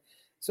about it.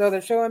 So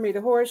they're showing me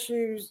the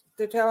horseshoes.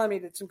 They're telling me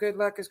that some good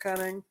luck is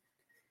coming.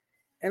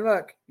 And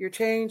look, you're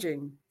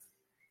changing.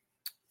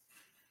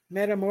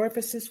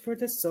 Metamorphosis for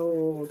the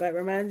soul. That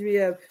reminds me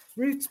of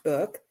Ruth's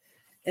book.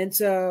 And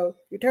so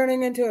you're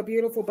turning into a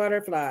beautiful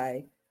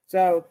butterfly.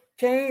 So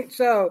change.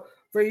 So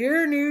for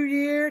your new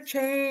year,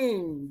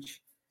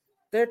 change.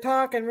 They're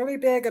talking really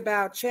big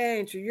about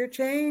change. So you're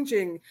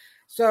changing.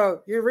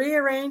 So you're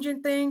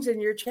rearranging things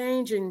and you're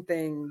changing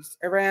things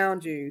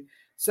around you.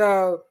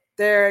 So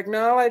they're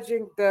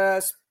acknowledging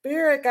the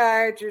spirit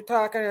guides. You're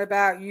talking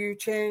about you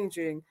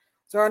changing.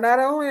 So not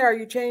only are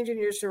you changing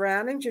your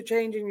surroundings, you're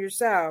changing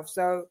yourself.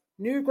 So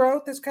new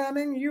growth is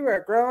coming. You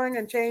are growing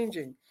and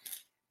changing.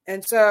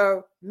 And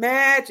so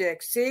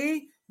magic,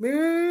 see?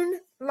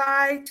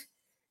 Moonlight,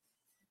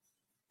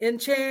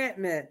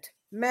 enchantment,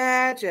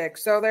 magic.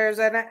 So there's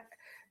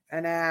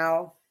an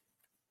owl.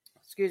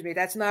 Excuse me,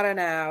 that's not an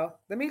owl.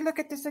 Let me look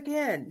at this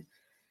again.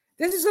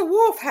 This is a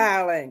wolf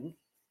howling.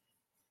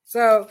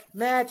 So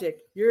magic,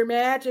 your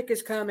magic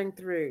is coming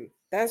through.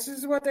 This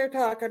is what they're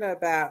talking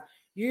about.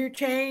 You're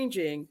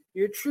changing.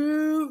 Your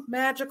true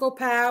magical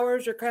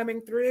powers are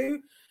coming through.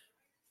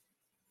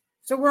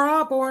 So we're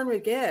all born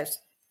with gifts.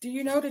 Do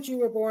you know that you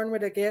were born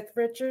with a gift,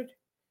 Richard?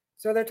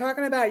 So they're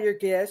talking about your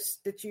gifts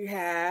that you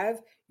have.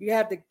 You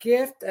have the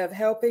gift of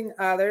helping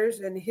others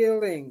and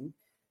healing.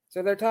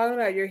 So they're talking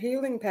about your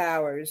healing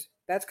powers.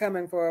 That's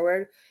coming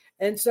forward.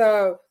 And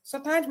so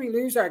sometimes we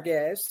lose our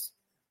gifts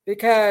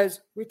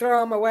because we throw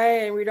them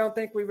away and we don't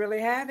think we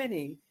really have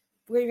any.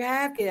 We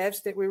have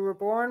gifts that we were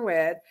born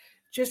with.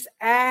 Just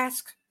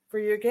ask for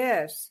your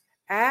gifts.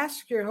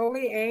 Ask your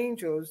holy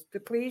angels to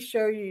please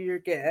show you your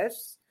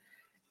gifts.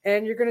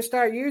 And you're going to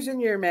start using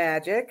your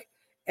magic,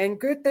 and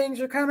good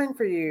things are coming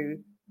for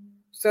you.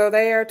 So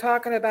they are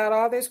talking about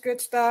all this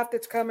good stuff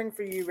that's coming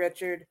for you,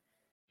 Richard.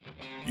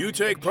 You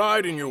take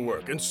pride in your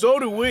work, and so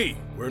do we.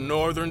 We're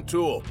Northern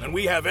Tool, and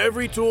we have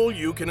every tool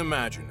you can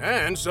imagine,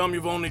 and some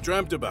you've only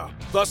dreamt about.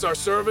 Plus, our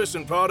service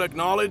and product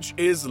knowledge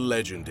is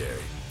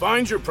legendary.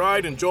 Find your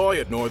pride and joy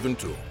at Northern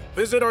Tool.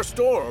 Visit our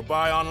store or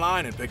buy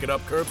online and pick it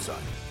up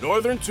curbside.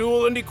 Northern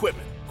Tool and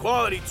Equipment.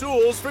 Quality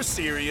tools for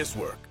serious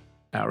work.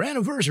 Our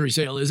anniversary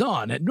sale is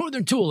on at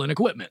Northern Tool and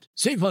Equipment.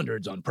 Save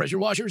hundreds on pressure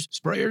washers,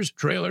 sprayers,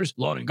 trailers,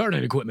 lawn and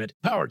garden equipment,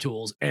 power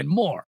tools, and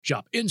more.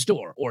 Shop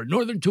in-store or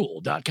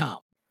northerntool.com.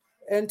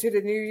 Into the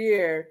new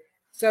year.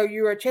 So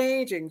you are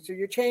changing. So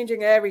you're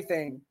changing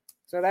everything.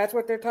 So that's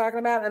what they're talking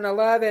about. And a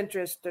love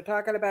interest. They're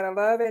talking about a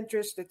love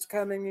interest that's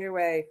coming your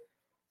way.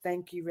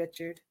 Thank you,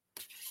 Richard,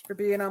 for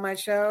being on my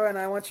show. And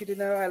I want you to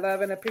know I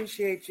love and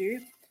appreciate you.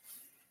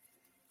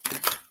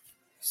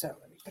 So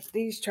let me put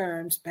these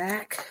terms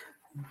back.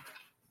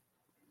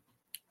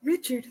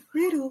 Richard,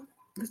 Riddle,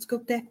 let's go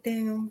back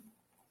down.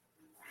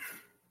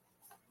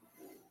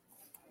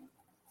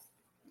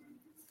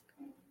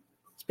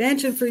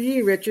 Expansion for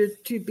you, Richard,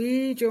 to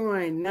be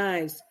joined.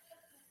 Nice.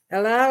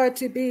 Allow it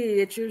to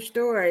be. It's your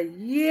story.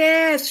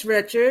 Yes,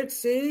 Richard,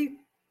 see?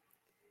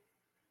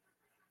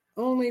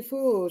 Only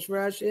fools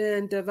rush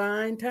in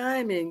divine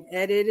timing,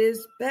 and it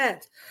is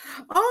best.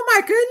 Oh,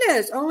 my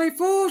goodness. Only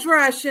fools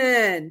rush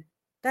in.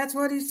 That's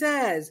what he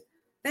says.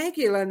 Thank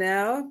you,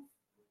 Linnell.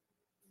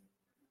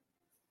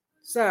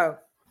 So,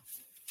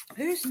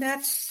 who's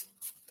next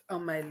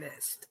on my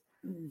list?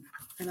 And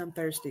I'm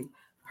thirsty.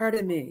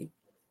 Pardon me.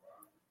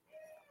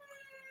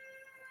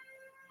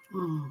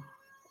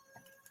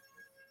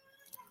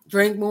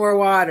 Drink more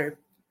water.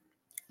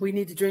 We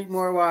need to drink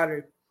more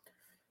water.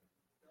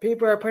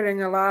 People are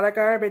putting a lot of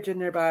garbage in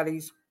their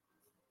bodies.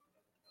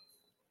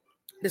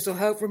 This will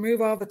help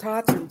remove all the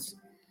toxins.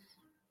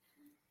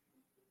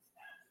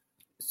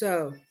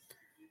 So,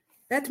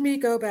 let me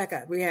go back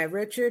up. We have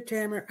Richard,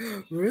 Tamara,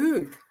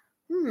 Ruth.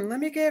 Let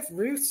me give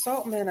Ruth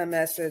Saltman a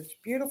message.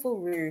 Beautiful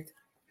Ruth.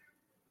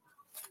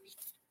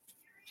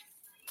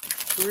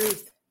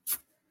 Ruth.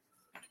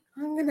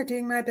 I'm going to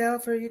ding my bell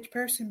for each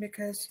person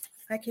because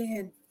I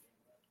can.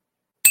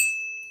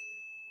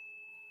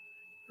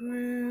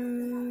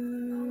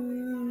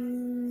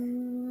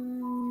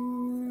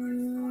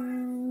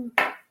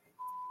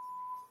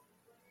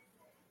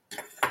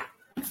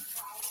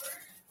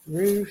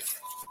 Ruth.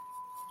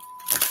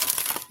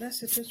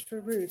 Messages for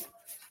Ruth.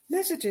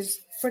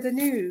 Messages for the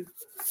new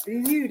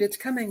that's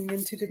coming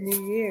into the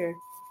new year.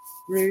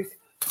 Ruth.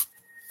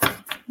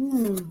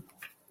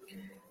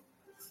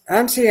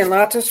 I'm seeing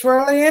lots of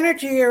swirly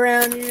energy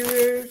around you,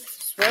 Ruth.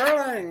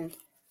 Swirling.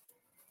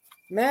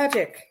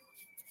 Magic.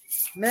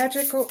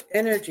 Magical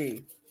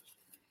energy.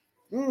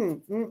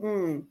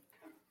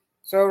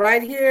 So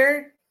right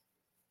here,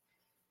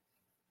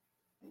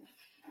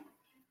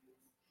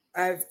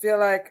 I feel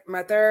like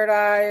my third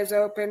eye is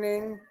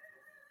opening.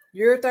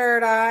 Your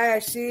third eye, I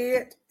see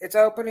it. It's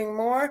opening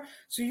more.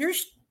 So you're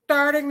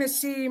starting to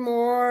see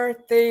more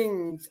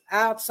things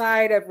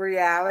outside of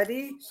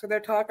reality. So they're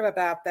talking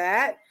about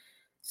that.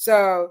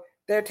 So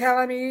they're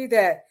telling me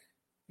that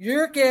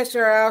your gifts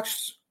are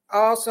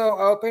also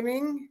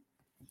opening.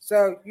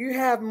 So you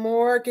have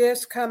more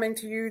gifts coming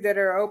to you that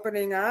are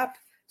opening up.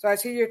 So I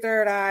see your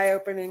third eye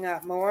opening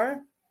up more.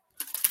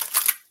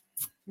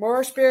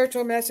 More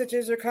spiritual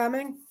messages are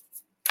coming.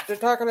 They're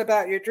talking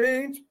about your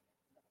dreams.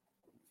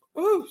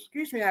 Ooh,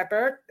 excuse me, I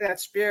burped.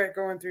 That spirit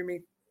going through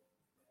me.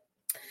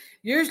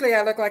 Usually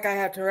I look like I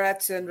have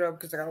Tourette syndrome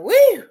because I go,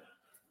 woo!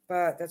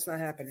 But that's not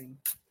happening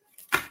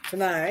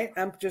tonight.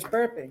 I'm just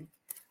burping.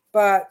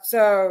 But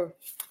so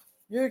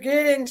you're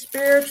getting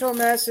spiritual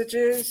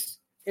messages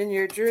in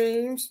your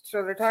dreams.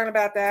 So they're talking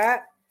about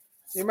that.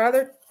 Your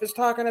mother is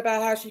talking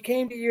about how she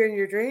came to you in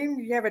your dream.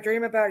 You have a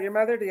dream about your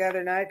mother the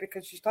other night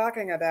because she's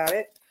talking about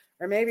it.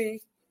 Or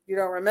maybe you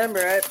don't remember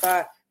it,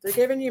 but they're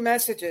giving you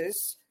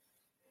messages.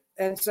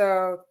 And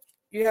so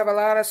you have a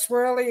lot of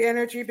swirly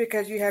energy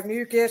because you have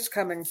new gifts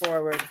coming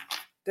forward.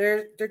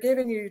 They're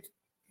giving you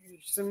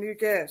some new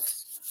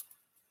gifts.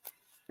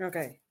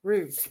 Okay,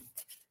 Ruth.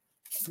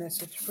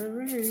 Message for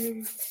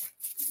Ruth.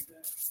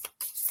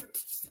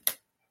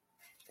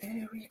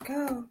 There we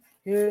go.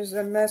 Here's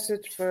a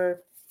message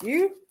for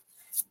you.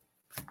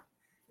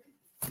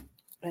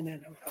 And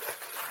then a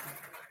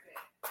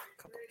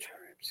couple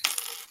charms.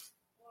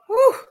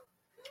 Woo!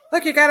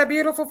 Look, you got a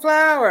beautiful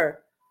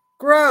flower.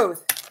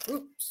 Growth.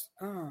 Oops.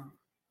 Oh.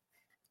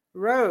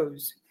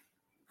 Rose.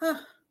 Huh.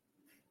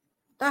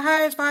 The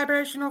highest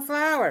vibrational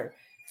flower.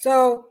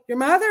 So your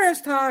mother is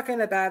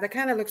talking about, it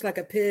kind of looks like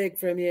a pig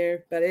from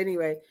here, but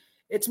anyway,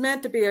 it's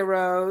meant to be a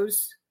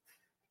rose.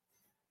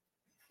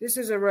 This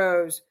is a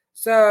rose.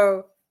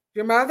 So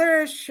your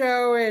mother is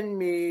showing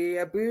me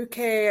a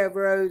bouquet of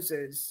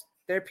roses.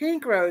 They're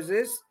pink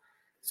roses.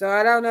 So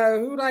I don't know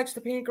who likes the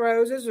pink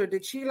roses, or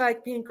did she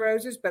like pink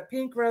roses, but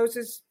pink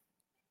roses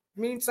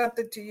mean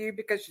something to you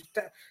because she's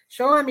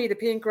showing me the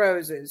pink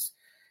roses.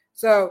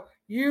 So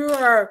you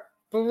are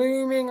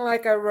blooming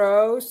like a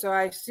rose. So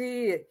I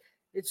see it.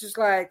 It's just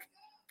like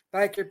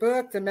your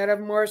book, The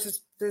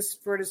Metamorphosis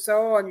for the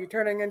Soul, and you're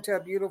turning into a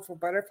beautiful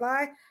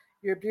butterfly.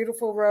 Your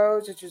beautiful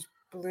rose is just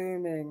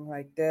blooming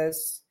like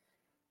this.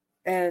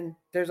 And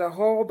there's a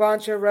whole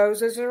bunch of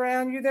roses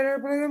around you that are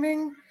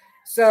blooming.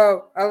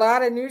 So a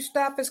lot of new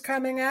stuff is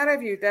coming out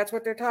of you. That's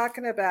what they're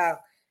talking about.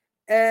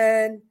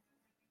 And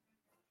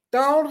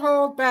don't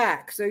hold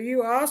back. So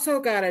you also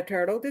got a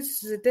turtle.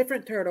 This is a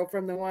different turtle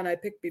from the one I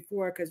picked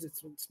before because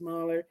it's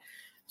smaller.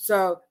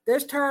 So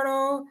this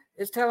turtle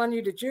is telling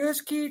you to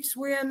just keep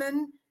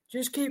swimming,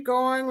 just keep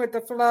going with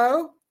the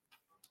flow.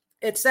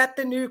 Accept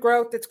the new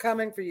growth that's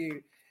coming for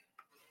you.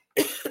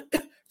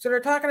 So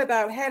they're talking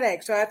about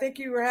headaches. So I think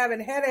you were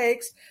having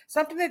headaches,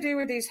 something to do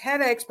with these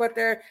headaches, but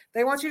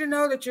they want you to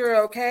know that you're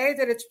okay,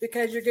 that it's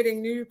because you're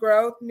getting new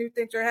growth, new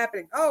things are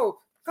happening. Oh,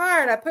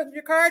 card, I put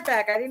your card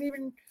back. I didn't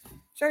even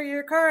show you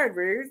your card,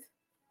 Ruth.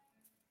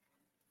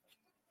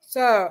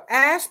 So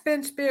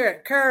Aspen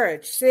Spirit,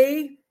 courage.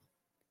 See?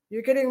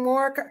 You're getting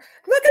more.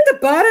 Look at the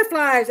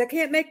butterflies. I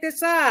can't make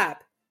this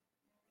up.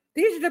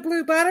 These are the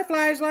blue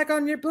butterflies like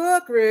on your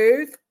book,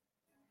 Ruth.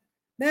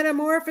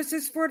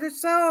 Metamorphosis for the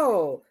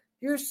soul.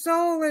 Your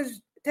soul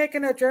is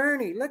taking a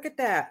journey. Look at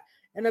that.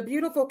 And a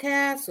beautiful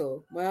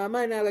castle. Well, it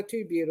might not look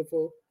too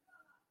beautiful,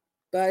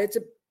 but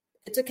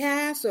it's a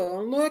castle.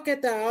 And look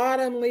at the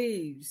autumn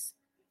leaves.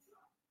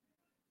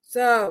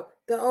 So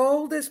the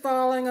old is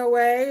falling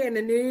away and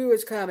the new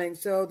is coming.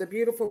 So the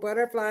beautiful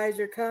butterflies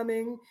are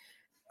coming.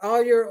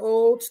 All your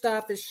old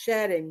stuff is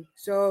shedding.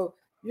 So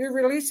you're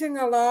releasing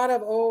a lot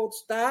of old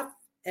stuff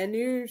and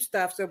new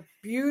stuff. So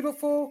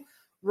beautiful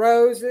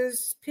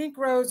roses, pink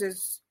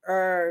roses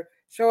are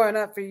showing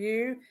up for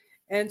you.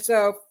 And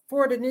so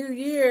for the new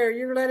year,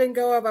 you're letting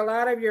go of a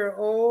lot of your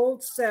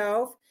old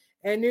self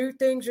and new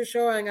things are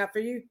showing up for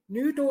you.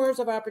 New doors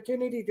of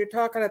opportunity. They're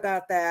talking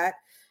about that.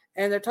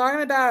 And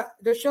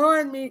they're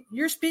showing me,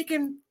 you're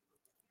speaking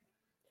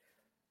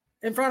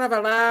in front of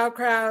a loud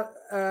crowd,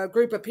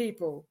 group of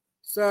people.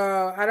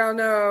 So I don't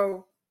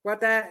know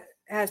what that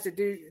has to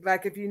do,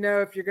 like if you're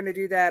going to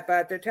do that,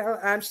 but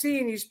I'm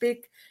seeing you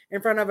speak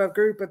in front of a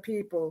group of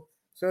people.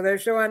 So they're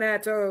showing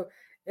that. So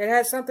it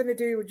has something to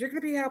do with, you're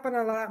going to be helping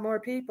a lot more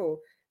people.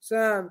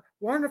 Some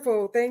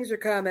wonderful things are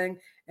coming.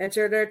 And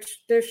so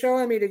they're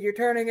showing me that you're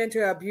turning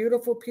into a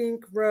beautiful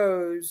pink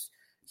rose.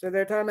 So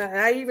they're talking about, and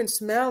I even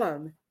smell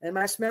them, and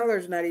my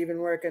smeller's not even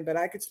working, but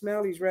I could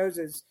smell these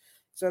roses.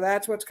 So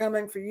that's what's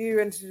coming for you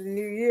into the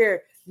new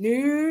year.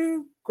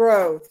 New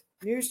growth,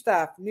 new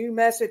stuff, new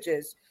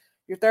messages.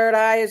 Your third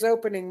eye is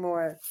opening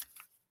more.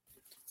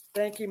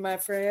 Thank you, my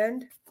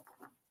friend.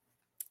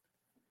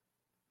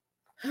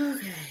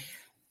 Okay.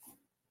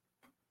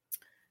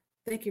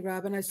 Thank you,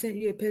 Robin. I sent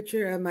you a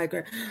picture of my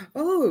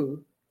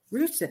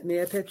Ruth sent me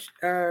a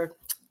picture.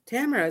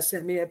 Tamara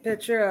sent me a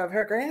picture of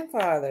her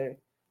grandfather.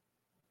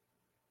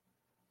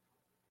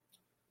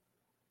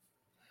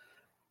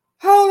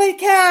 Holy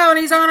cow, and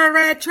he's on a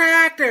red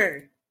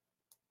tractor.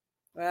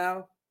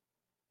 Well,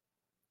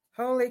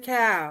 holy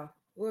cow.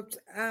 Whoops.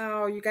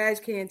 Oh, you guys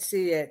can't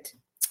see it.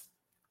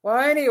 Well,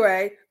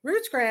 anyway,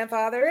 Ruth's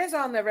grandfather is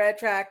on the red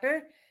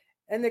tractor,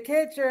 and the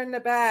kids are in the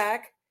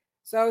back.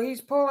 So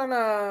he's pulling,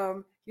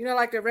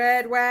 like the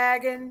red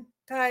wagon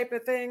type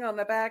of thing on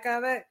the back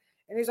of it,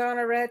 and he's on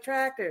a red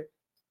tractor.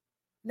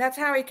 And that's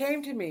how he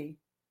came to me.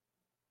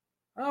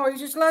 Oh, he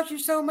just loves you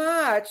so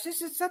much.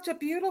 This is such a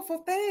beautiful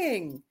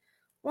thing.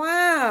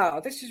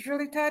 Wow, this has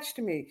really touched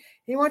me.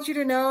 He wants you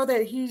to know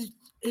that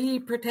he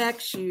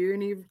protects you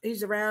and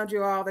he's around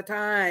you all the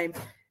time,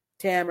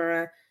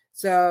 Tamara.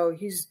 So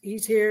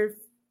he's here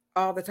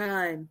all the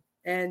time,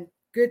 and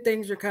good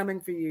things are coming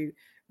for you.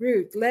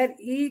 Ruth, let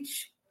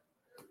each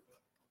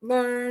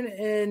learn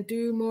and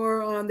do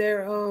more on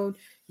their own.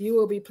 You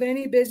will be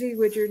plenty busy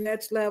with your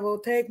next level.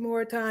 Take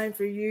more time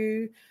for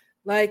you,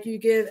 like you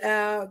give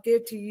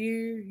to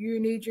you. You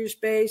need your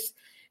space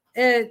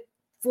and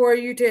for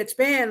you to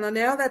expand.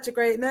 Linnell, that's a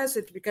great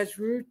message because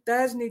Ruth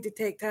does need to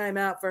take time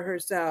out for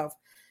herself.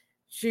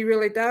 She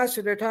really does.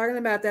 So they're talking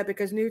about that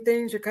because new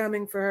things are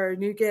coming for her,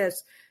 new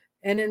gifts.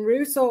 And then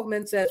Ruth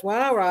Saltman says,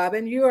 wow,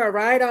 Robin, you are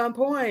right on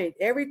point.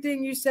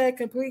 Everything you said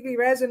completely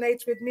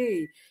resonates with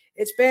me.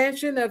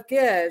 Expansion of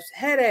gifts,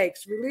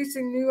 headaches,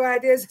 releasing new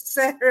ideas,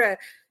 etc.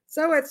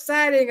 So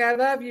exciting. I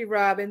love you,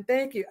 Robin.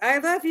 Thank you. I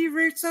love you,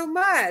 Ruth, so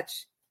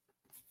much.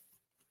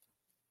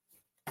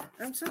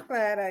 I'm so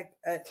glad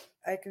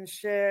I can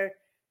share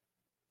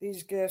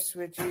these gifts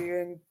with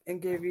you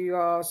and give you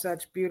all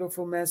such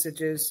beautiful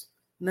messages.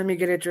 Let me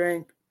get a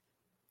drink.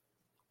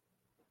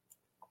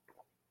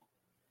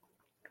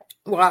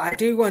 Well, I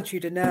do want you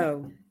to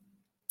know,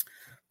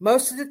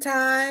 most of the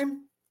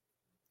time,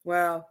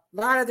 well,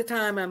 a lot of the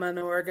time I'm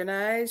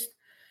unorganized.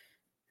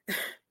 A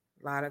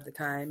lot of the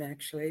time,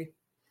 actually.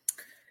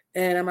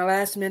 And I'm a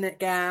last minute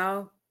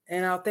gal,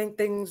 and I'll think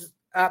things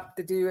up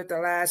to do at the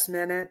last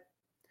minute.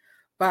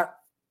 But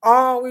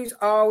always,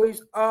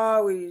 always,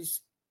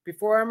 always,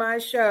 before my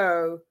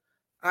show,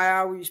 I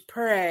always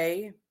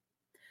pray.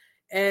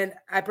 And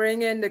I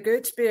bring in the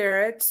good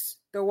spirits,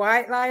 the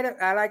white light.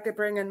 I like to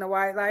bring in the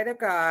white light of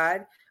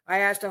God. I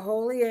ask the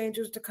holy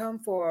angels to come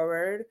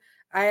forward.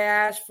 I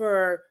ask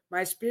for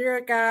my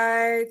spirit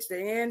guides, the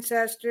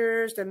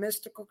ancestors, the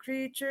mystical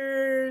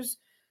creatures,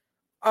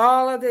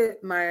 all of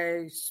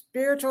my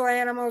spiritual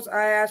animals.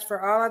 I ask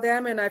for all of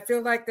them, and I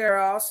feel like they're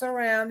all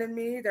surrounding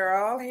me. They're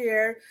all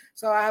here.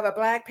 So I have a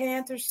Black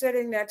Panther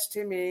sitting next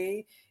to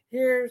me.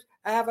 I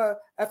have a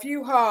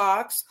few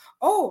hawks.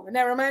 Oh, and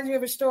that reminds me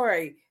of a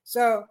story.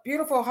 So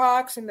beautiful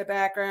hawks in the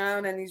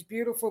background and these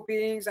beautiful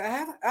beings.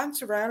 I'm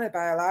surrounded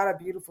by a lot of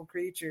beautiful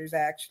creatures,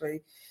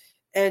 actually.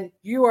 And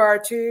you are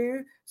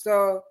too.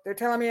 So they're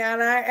telling me,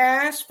 and I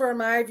ask for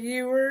my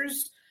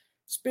viewers,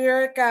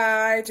 spirit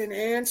guides and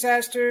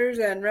ancestors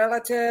and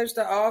relatives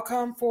to all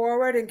come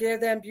forward and give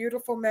them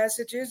beautiful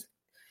messages.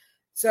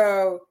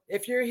 So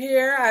if you're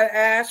here, I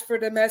ask for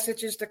the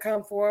messages to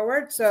come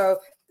forward. So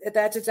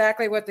that's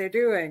exactly what they're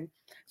doing.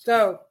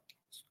 So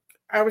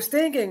I was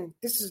thinking,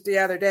 this is the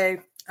other day,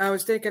 I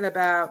was thinking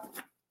about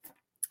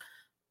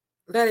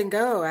letting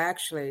go,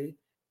 actually.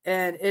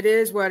 And it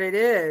is what it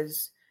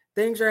is.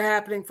 Things are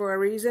happening for a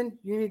reason.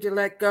 You need to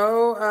let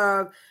go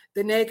of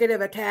the negative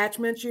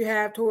attachments you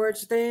have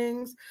towards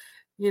things,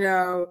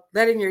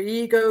 letting your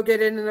ego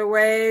get in the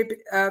way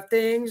of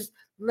things,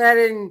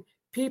 letting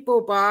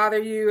people bother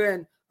you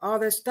and all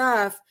this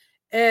stuff.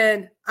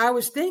 And I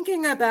was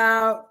thinking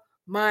about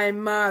my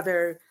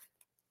mother.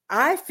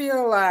 I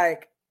feel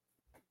like,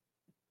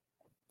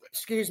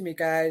 excuse me,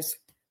 guys.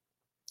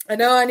 I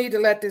know I need to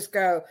let this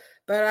go,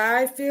 but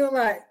I feel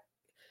like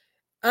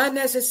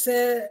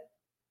unnecessary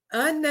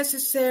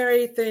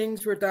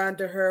things were done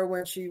to her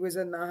when she was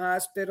in the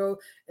hospital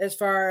as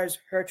far as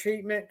her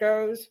treatment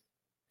goes.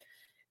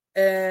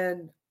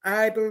 And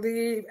I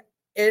believe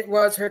it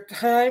was her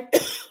time.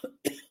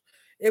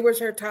 It was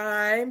her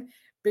time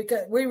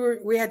because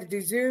we had to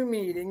do Zoom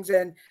meetings,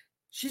 and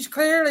she's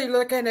clearly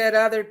looking at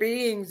other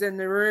beings in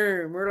the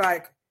room. We're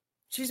like,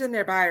 she's in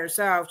there by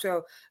herself.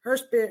 So her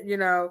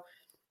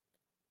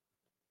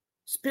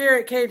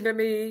spirit came to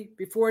me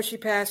before she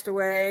passed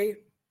away.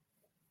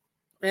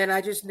 And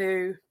I just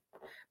knew,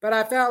 but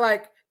I felt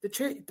like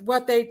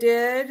what they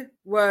did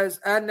was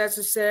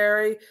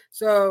unnecessary.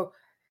 So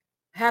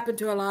happened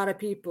to a lot of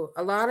people.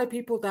 A lot of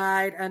people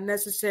died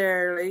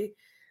unnecessarily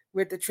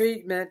with the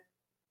treatment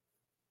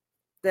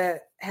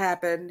that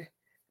happened.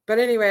 But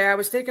anyway, I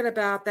was thinking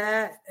about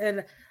that.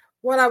 And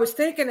what I was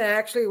thinking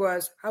actually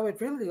was I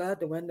would really love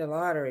to win the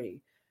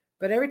lottery.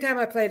 But every time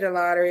I play the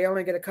lottery, I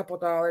only get a couple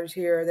dollars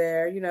here or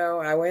there.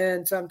 I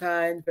win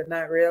sometimes, but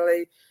not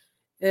really.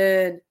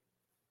 And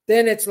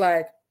then it's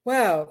like,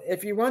 well,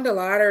 if you won the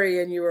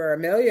lottery and you were a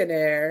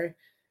millionaire,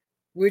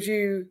 would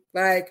you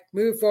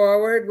move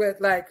forward with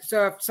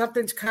so if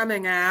something's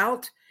coming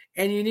out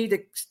and you need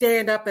to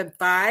stand up and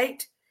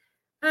fight,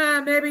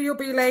 maybe you'll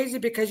be lazy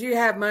because you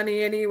have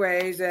money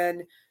anyways.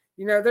 And,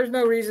 there's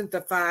no reason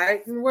to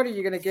fight. And what are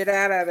you going to get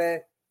out of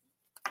it?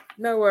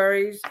 No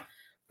worries.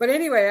 But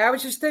anyway, I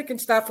was just thinking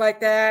stuff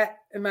like that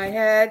in my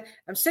head.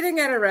 I'm sitting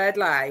at a red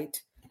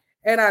light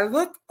and I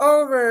look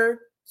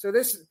over So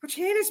which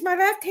hand is my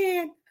left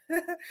hand?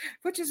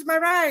 Which is my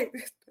right?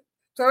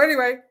 So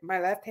anyway, my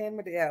left hand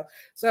with the L.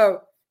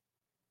 So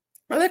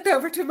I looked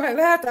over to my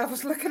left. I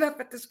was looking up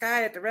at the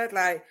sky at the red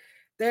light.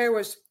 There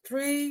was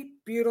 3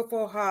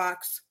 beautiful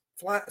hawks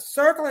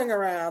circling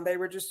around. They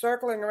were just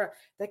circling around.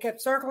 They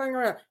kept circling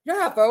around. You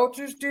know how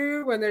vultures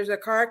do when there's a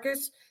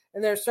carcass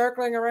and they're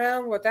circling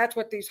around? Well, that's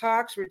what these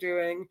hawks were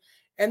doing.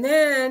 And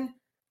then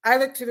I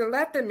looked to the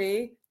left of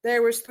me.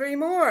 There was 3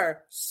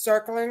 more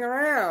circling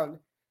around.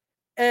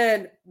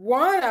 And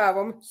one of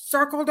them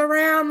circled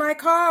around my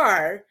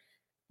car.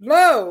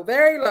 Low,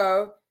 very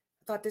low.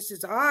 I thought this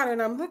is odd.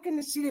 And I'm looking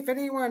to see if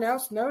anyone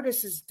else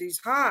notices these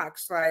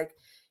hawks. Like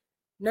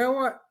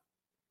no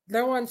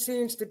one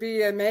seems to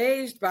be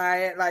amazed by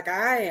it like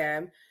I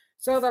am.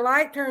 So the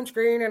light turns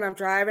green and I'm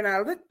driving. I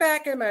look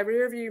back in my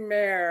rearview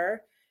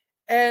mirror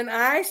and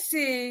I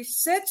see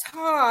 6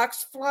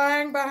 hawks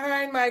flying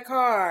behind my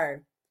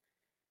car.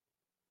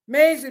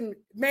 Amazing,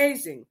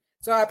 amazing.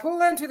 So I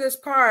pulled into this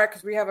park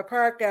because we have a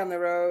park down the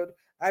road.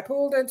 I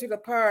pulled into the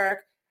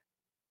park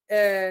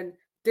and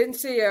didn't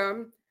see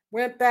them.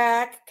 Went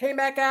back, came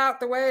back out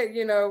the way,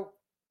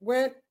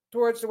 went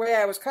towards the way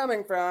I was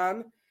coming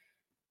from.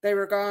 They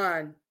were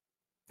gone.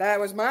 That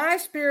was my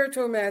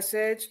spiritual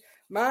message.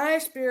 My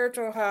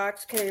spiritual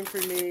hawks came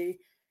for me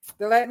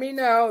to let me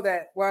know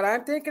that what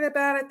I'm thinking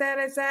about at that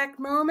exact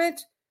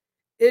moment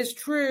is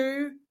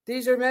true.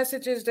 These are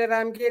messages that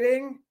I'm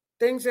getting,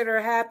 things that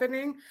are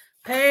happening.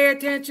 Pay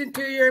attention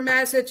to your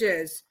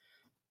messages.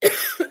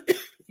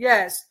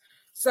 Yes.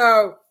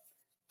 So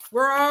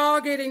we're all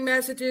getting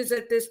messages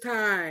at this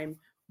time.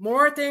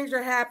 More things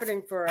are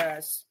happening for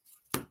us.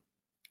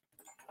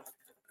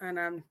 And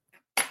I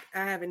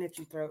have an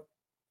itchy throat.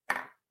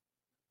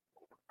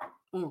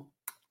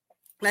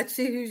 Let's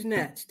see who's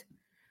next.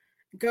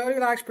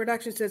 Goldilocks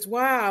Production says,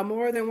 wow,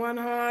 more than one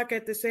hawk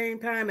at the same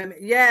time. And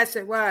yes,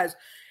 it was.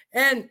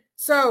 And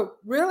so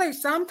really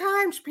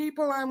sometimes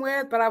people I'm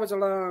with, but I was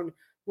alone,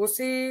 will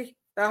see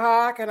the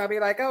hawk and I'll be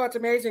like, oh, it's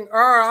amazing.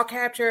 Or I'll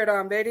capture it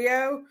on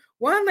video.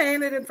 One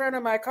landed in front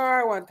of my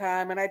car one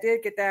time and I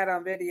did get that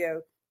on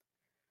video.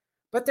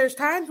 But there's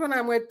times when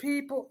I'm with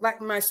people,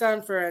 like my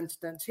son, for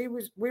instance,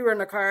 we were in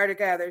the car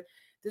together.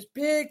 This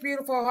big,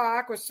 beautiful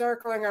hawk was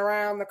circling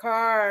around the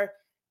car.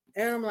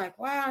 And I'm like,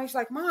 wow. He's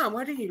like, Mom,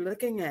 what are you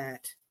looking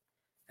at?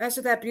 I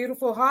said, that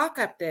beautiful hawk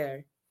up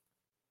there.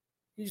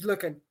 He's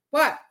looking,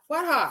 what?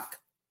 What hawk?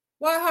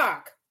 What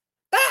hawk?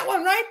 That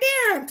one right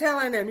there, I'm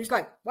telling him. He's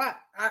like, what?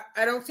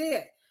 I don't see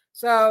it.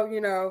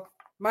 So,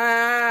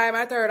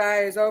 my third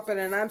eye is open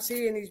and I'm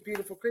seeing these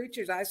beautiful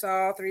creatures. I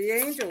saw 3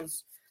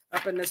 angels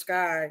up in the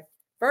sky.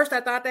 First,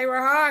 I thought they were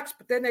hawks,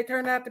 but then they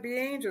turned out to be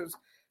angels.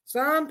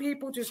 Some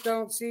people just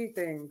don't see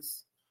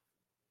things.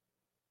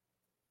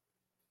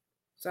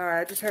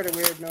 Sorry, I just heard a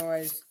weird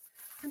noise.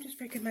 I'm just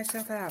freaking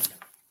myself out.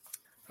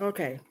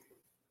 Okay.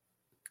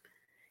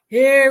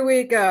 Here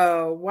we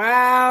go.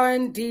 Wow,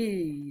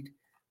 indeed.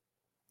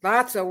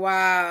 Lots of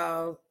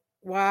wild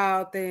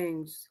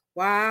things.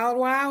 Wild,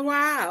 wild,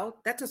 wild.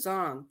 That's a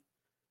song.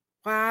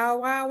 Wow,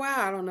 wow,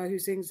 wow. I don't know who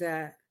sings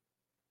that.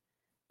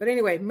 But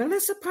anyway,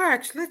 Melissa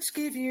Parks, let's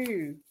give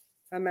you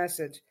a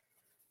message.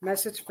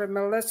 Message from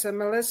Melissa.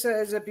 Melissa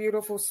is a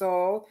beautiful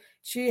soul.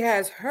 She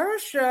has her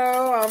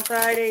show on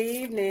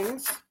Friday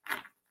evenings.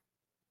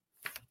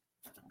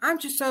 I'm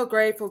just so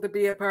grateful to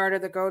be a part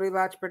of the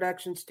Goldilocks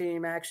Productions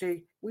team,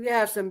 actually. We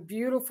have some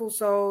beautiful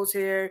souls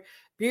here,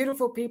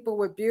 beautiful people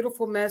with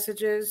beautiful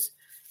messages.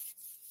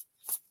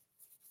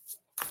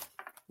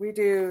 We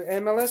do.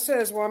 And Melissa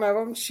is one of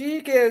them.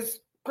 She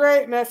gives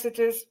great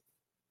messages.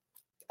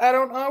 I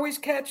don't always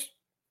catch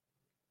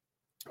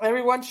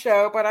everyone's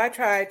show, but I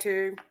try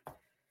to.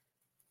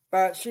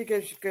 But she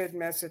gives good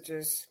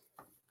messages.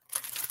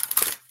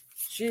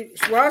 She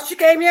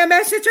gave me a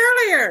message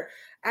earlier,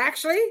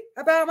 actually,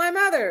 about my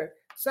mother.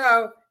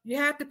 So you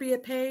have to be a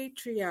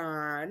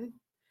Patreon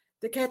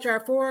to catch our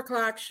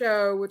 4:00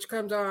 show, which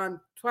comes on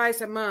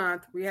twice a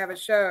month. We have a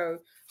show.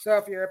 So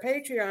if you're a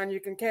Patreon, you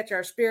can catch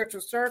our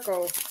Spiritual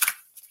Circle,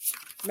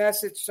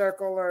 Message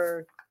Circle,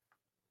 or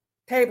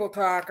Table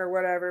Talk, or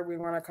whatever we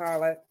want to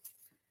call it.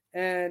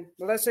 And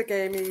Melissa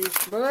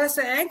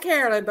and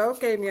Carolyn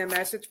both gave me a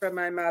message from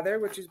my mother,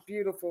 which is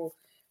beautiful.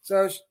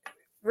 So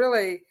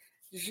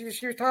she was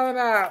talking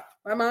about,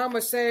 my mom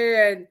was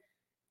saying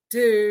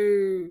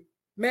to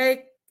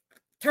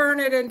turn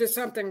it into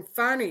something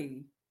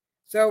funny.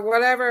 So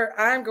whatever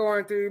I'm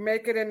going through,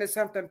 make it into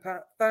something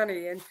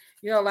funny. And,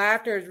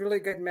 laughter is really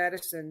good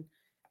medicine.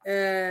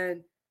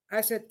 And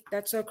I said,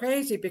 that's so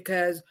crazy,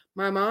 because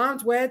my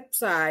mom's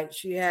website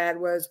she had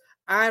was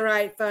I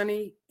Write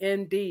Funny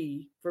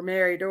ND for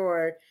Mary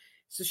Dore.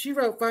 So she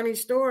wrote funny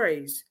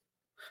stories.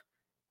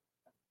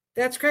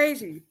 That's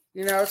crazy,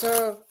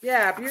 So,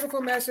 yeah,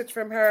 beautiful message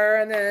from her.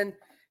 And then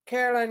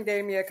Carolyn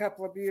gave me a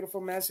couple of beautiful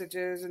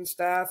messages and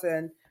stuff.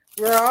 And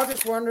we're all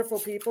just wonderful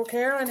people.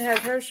 Carolyn has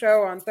her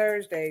show on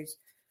Thursdays.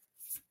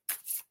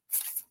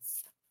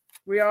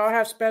 We all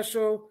have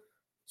special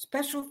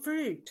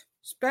fruit,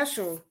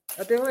 special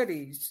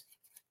abilities.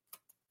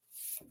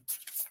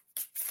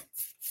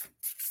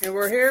 And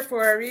we're here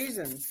for a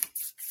reason.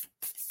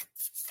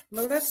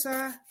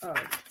 Melissa. Oh,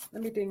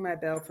 let me ding my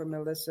bell for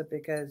Melissa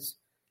because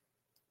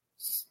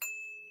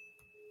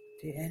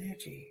the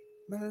energy.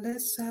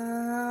 Melissa.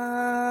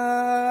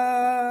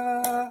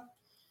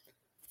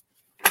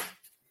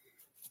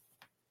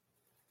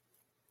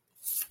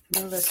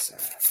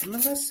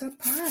 Melissa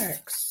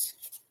Parks.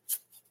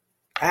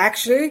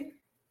 Actually,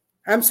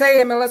 I'm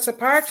saying Melissa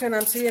Parks and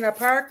I'm seeing a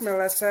park,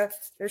 Melissa.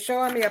 They're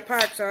showing me a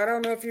park, so I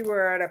don't know if you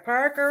were at a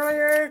park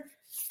earlier.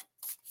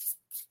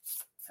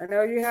 I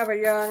know you have a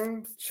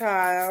young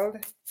child,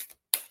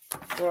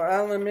 or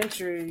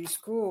elementary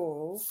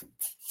school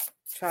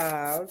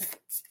child.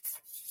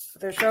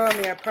 But they're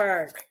showing me a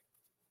park.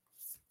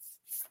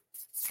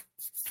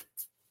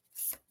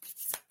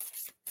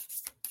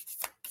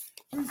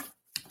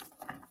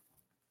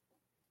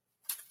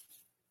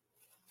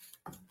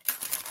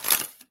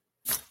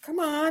 Come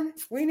on,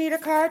 we need a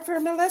card for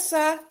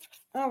Melissa.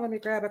 Oh, let me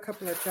grab a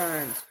couple of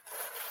charms.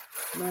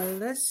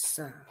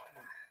 Melissa.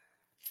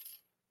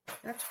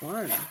 That's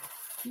one.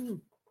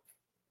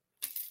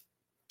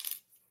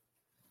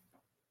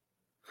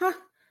 Huh,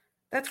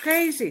 that's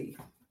crazy.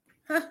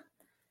 Huh,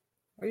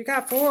 well, you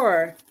got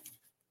 4.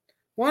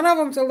 One of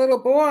them's a little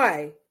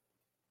boy.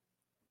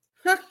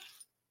 Huh,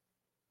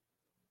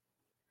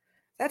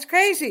 that's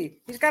crazy.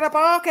 He's got a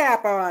ball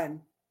cap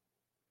on.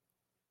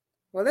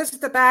 Well, this is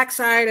the back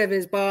side of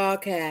his ball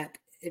cap.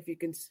 If you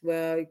can,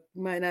 well, you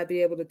might not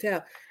be able to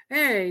tell.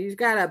 Hey, he's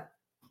got a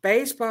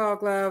baseball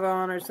glove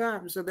on or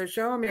something. So they're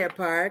showing me a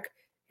park.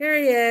 Here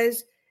he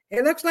is.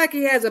 It looks like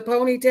he has a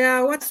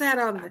ponytail. What's that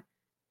on the?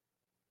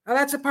 Oh,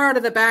 that's a part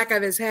of the back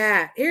of his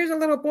hat. Here's a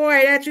little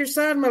boy. That's your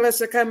son,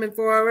 Melissa, coming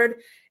forward.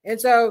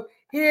 And so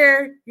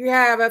here you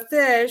have a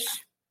fish,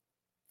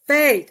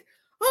 faith.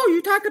 Oh,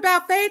 you talked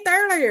about faith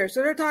earlier.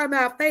 So they're talking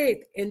about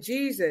faith in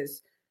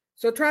Jesus.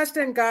 So trust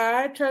in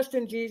God, trust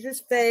in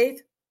Jesus,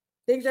 faith.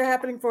 Things are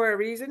happening for a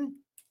reason.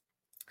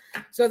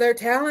 So they're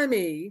telling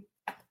me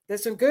that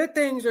some good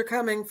things are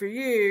coming for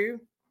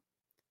you,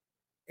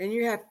 and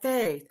you have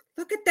faith.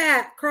 Look at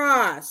that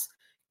cross.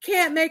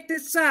 Can't make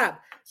this up.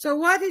 So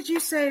what did you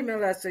say,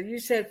 Melissa? You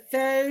said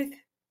faith,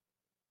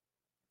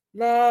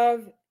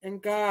 love,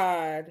 and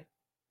God.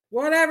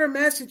 Whatever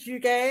message you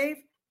gave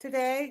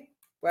today.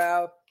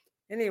 Well,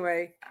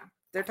 anyway,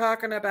 they're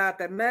talking about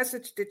the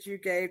message that you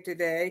gave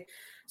today.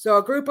 So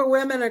a group of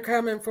women are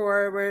coming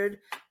forward.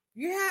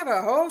 You have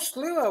a whole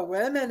slew of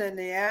women in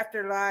the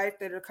afterlife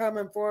that are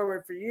coming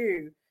forward for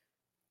you.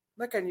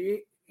 Look at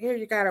you. Here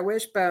you got a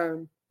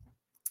wishbone.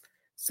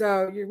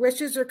 So your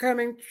wishes are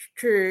coming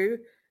true.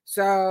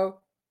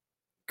 So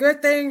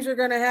good things are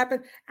going to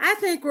happen. I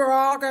think we're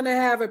all going to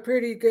have a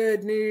pretty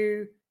good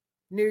new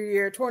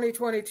year,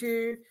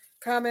 2022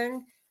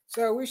 coming.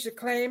 So we should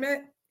claim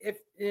it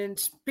and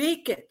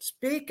speak it.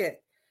 Speak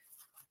it.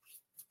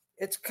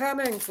 It's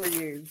coming for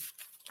you.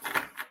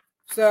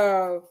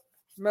 So,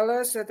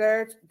 Melissa,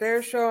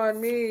 they're showing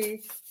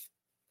me,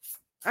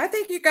 I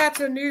think you got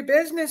some new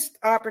business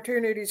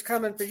opportunities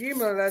coming for you,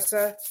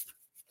 Melissa.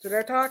 So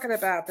they're talking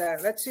about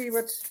that. Let's see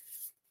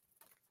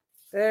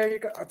there you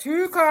go.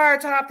 2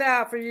 cards hopped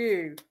out for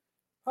you.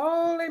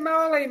 Holy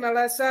moly,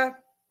 Melissa.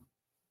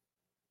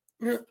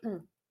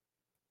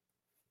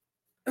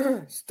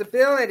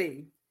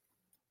 Stability.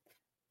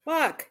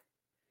 Look.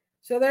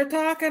 So they're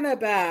talking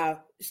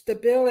about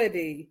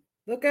stability.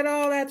 Look at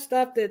all that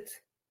stuff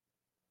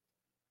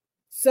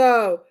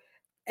So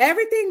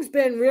everything's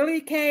been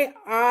really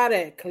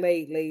chaotic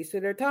lately. So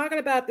they're talking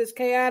about this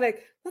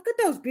chaotic. Look at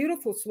those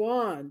beautiful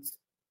swans.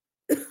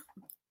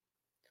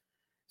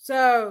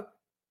 So,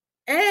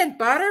 and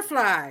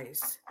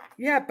butterflies.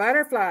 Yeah,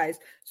 butterflies.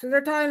 So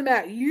they're talking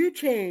about you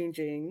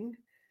changing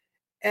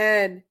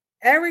and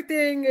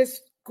everything is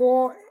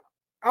going,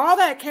 all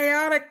that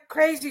chaotic,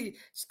 crazy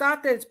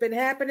stuff that's been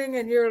happening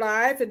in your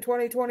life in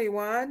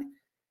 2021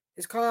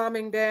 is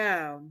calming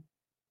down.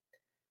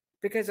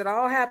 Because it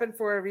all happened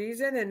for a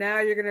reason, and now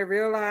you're going to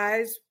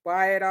realize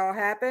why it all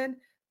happened.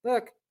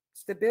 Look,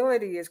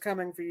 stability is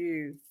coming for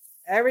you.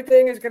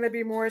 Everything is going to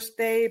be more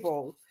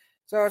stable.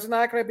 So it's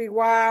not going to be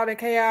wild and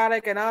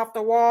chaotic and off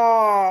the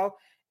wall.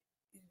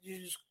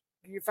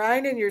 You're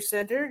finding your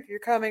center. You're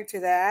coming to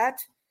that.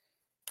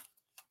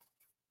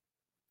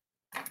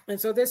 And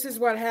so this is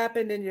what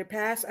happened in your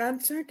past,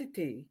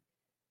 uncertainty.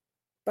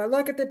 But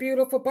look at the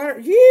beautiful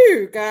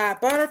you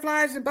got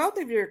butterflies in both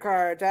of your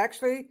cards,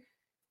 actually.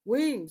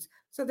 Wings.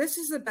 So this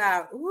is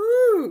about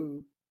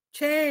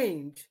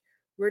change.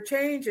 We're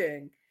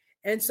changing.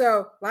 And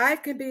so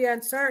life can be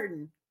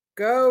uncertain.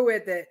 Go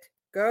with it.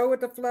 Go with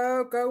the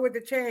flow. Go with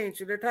the change.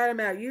 So they're talking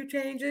about you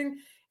changing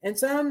and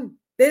some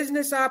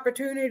business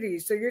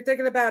opportunities. So you're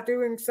thinking about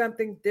doing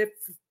something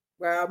different.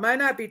 Well, it might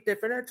not be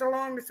different. It's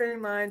along the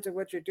same lines of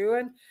what you're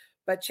doing,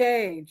 but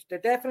change. They're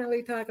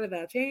definitely talking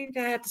about change.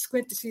 I had to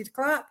squint to see the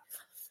clock.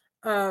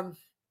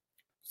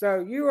 So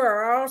you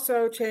are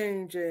also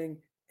changing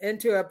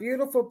into a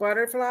beautiful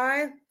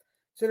butterfly.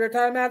 So they're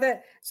talking about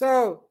that.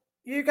 So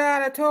you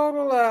got a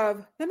total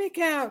of, let me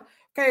count.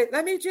 Okay,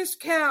 let me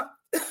just count.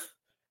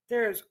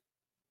 There's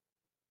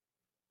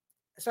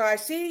So I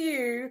see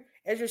you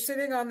as you're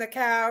sitting on the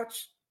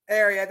couch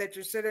area that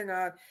you're sitting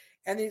on,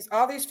 and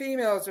all these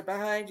females are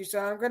behind you. So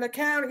I'm going to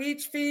count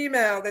each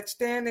female that's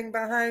standing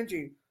behind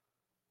you.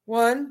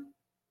 1,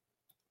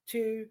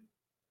 2,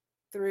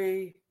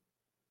 3,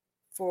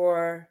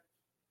 4,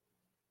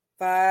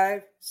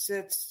 5,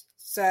 6,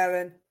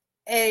 7,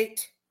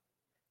 8,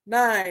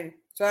 9.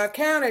 So I've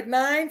counted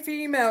 9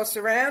 females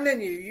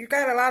surrounding you. You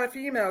got a lot of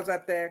females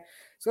up there.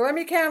 So let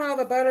me count all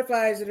the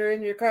butterflies that are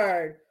in your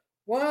card.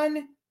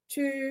 1,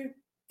 2,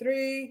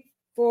 3,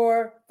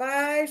 4,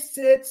 5,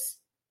 6,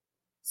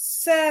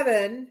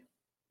 7.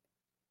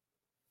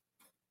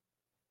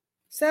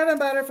 7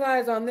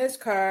 butterflies on this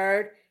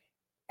card.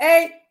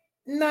 8,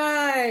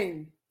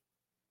 9.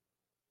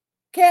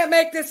 Can't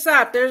make this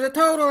up. There's a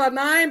total of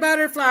 9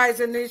 butterflies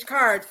in these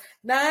cards.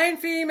 9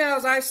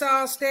 females I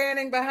saw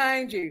standing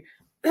behind you.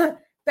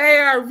 They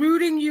are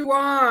rooting you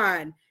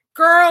on.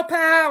 Girl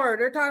power.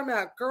 They're talking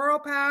about girl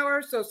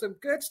power. So some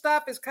good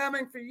stuff is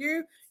coming for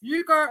you.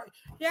 You're going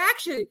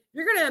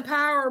to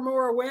empower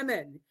more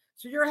women.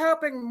 So you're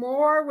helping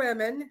more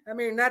women. I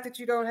mean, not that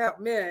you don't help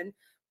men.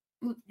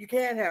 You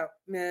can't help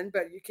men,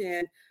 but you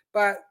can.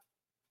 But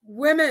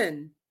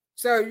women.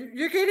 So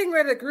you're getting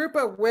with a group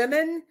of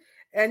women,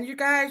 and you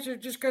guys are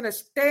just going to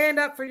stand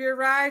up for your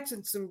rights,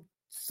 and some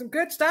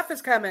good stuff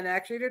is coming,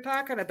 actually. They're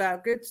talking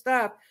about good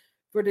stuff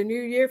for the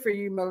new year for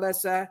you,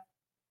 Melissa.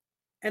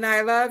 And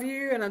I love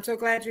you, and I'm so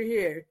glad you're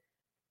here.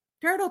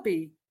 Turtle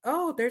Beat.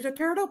 Oh, there's a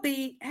Turtle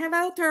Beat.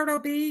 Hello, Turtle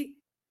Beat.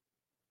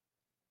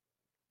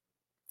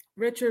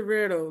 Richard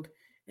Riddled.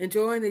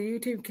 Enjoying the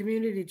YouTube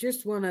community,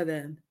 just one of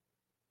them.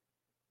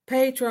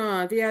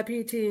 Patreon,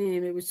 VIP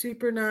team. It was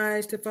super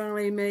nice to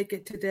finally make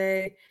it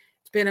today.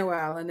 It's been a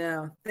while, and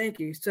now, thank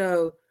you.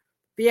 So,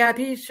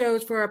 VIP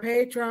shows for our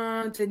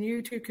patrons and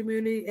YouTube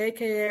community,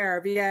 aka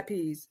our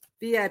VIPs.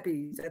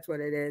 VIPs, that's what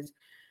it is.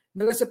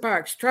 Melissa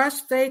Parks,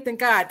 trust, faith, and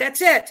God.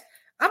 That's it.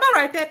 I'm going to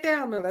write that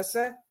down,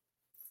 Melissa.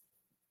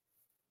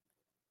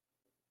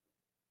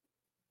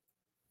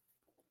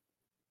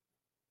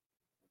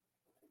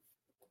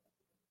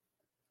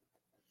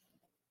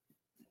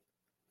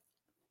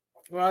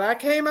 Well, that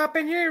came up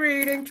in your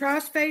reading.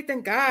 Trust, faith,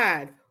 and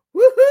God.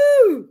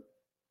 Woohoo!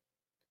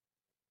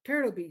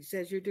 Turtlebeat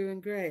says you're doing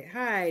great.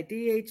 Hi,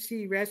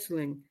 DHC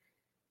Wrestling.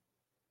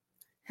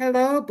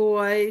 Hello,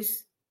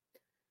 boys.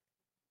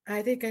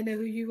 I think I know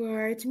who you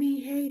are. It's me,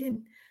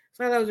 Hayden.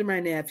 So those are my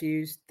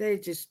nephews. They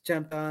just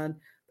jumped on.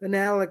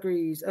 Vanell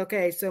agrees.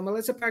 Okay, so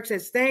Melissa Park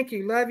says, thank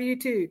you. Love you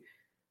too.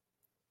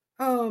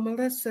 Oh,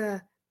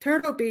 Melissa.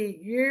 Turtlebeat,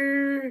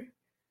 you're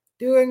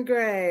doing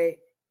great.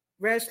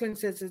 Wrestling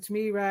says, it's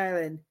me,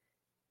 Rylan.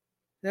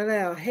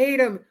 No,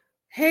 Hayden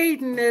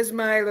is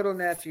my little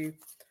nephew.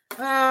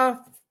 Oh,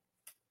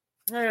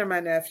 they're my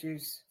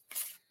nephews.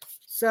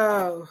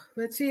 So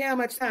let's see how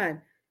much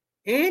time.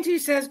 Angie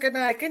says good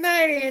night. Good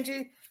night,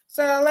 Angie.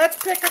 So let's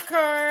pick a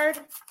card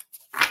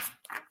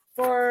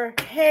for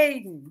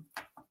Hayden.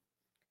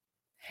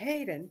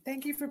 Hayden,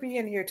 thank you for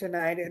being here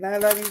tonight, and I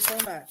love you so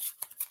much.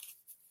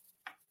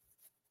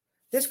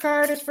 This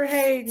card is for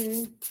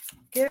Hayden.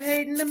 Give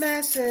Hayden a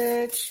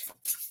message.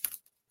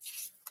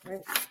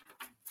 Right.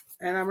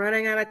 And I'm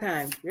running out of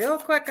time. Real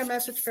quick, a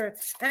message for...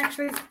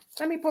 Actually,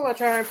 let me pull a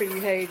charm for you,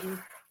 Hayden.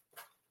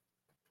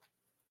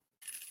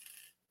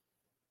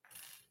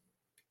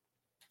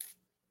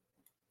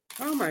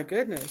 Oh, my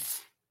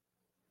goodness.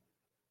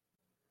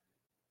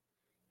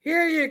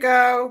 Here you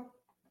go,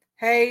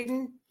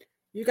 Hayden.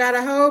 You got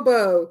a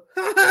hobo.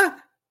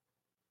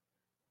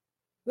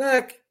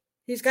 Look,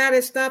 he's got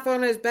his stuff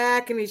on his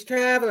back and he's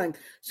traveling.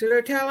 So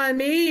they're telling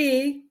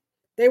me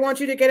they want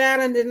you to get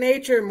out into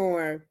nature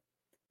more.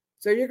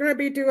 So you're going to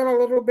be doing a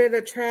little bit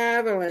of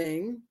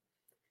traveling.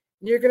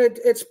 You're going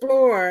to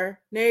explore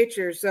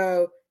nature.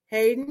 So,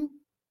 Hayden,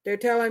 they're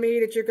telling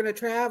me that you're going to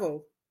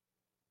travel.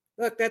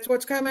 Look, that's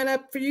what's coming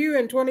up for you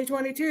in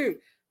 2022.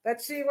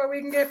 Let's see what we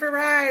can get for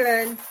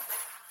Rylan.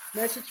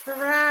 Message for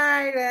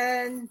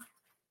Rylan.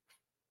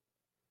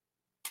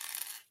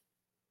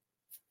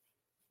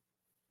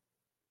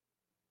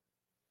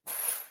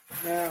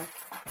 No.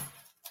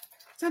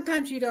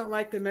 Sometimes you don't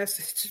like the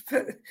message,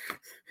 but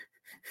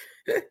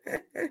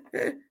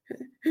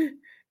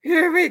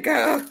here we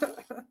go.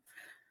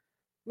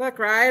 Look,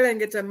 Rylan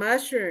gets a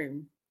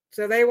mushroom.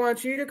 So they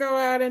want you to go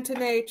out into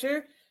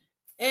nature.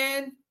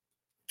 And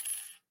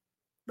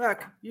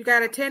look, you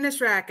got a tennis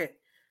racket.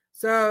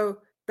 So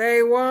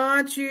they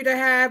want you to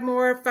have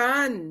more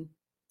fun.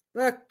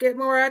 Look, get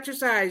more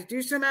exercise.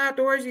 Do some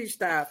outdoorsy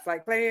stuff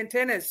like playing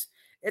tennis,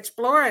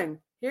 exploring.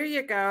 Here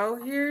you go.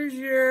 Here's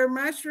your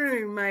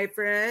mushroom, my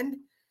friend.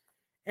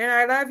 And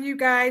I love you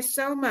guys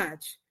so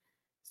much.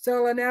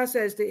 So Linnell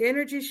says, the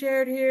energy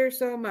shared here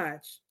so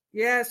much.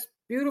 Yes,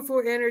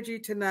 beautiful energy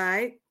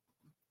tonight.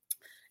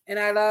 And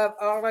I love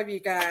all of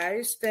you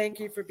guys. Thank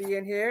you for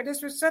being here.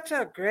 This was such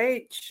a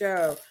great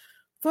show.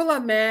 Full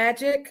of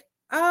magic.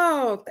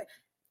 Oh,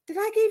 did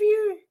I give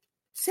you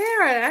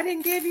Sarah? I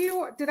didn't give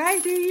you. Did I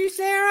do you,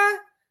 Sarah?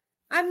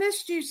 I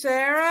missed you,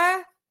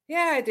 Sarah.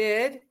 Yeah, I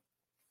did.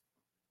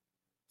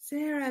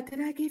 Sarah, did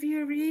I give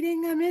you a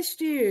reading? I missed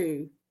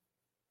you.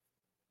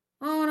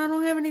 Oh, and I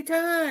don't have any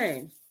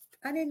time.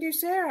 I didn't do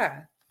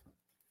Sarah.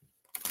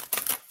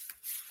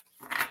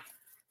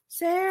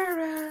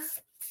 Sarah.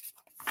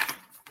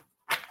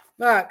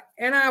 Look,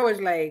 and I was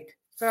late.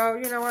 So,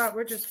 you know what?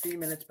 We're just a few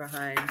minutes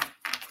behind.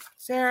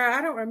 Sarah,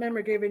 I don't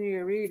remember giving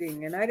you a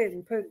reading, and I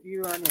didn't put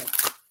you on it.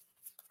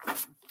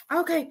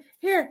 Okay,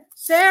 here,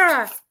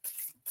 Sarah.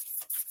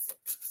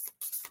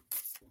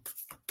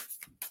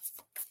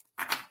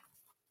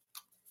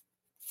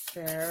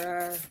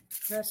 Sarah,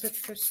 message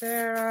for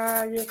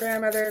Sarah. Your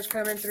grandmother is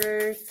coming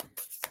through.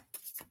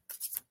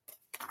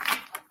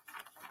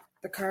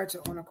 The cards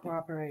don't want to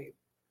cooperate.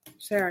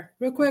 Sarah,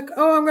 real quick.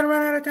 Oh, I'm going to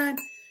run out of time.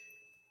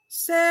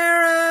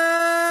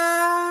 Sarah,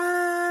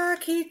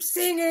 keep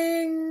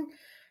singing.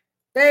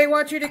 They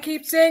want you to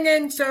keep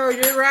singing, so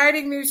you're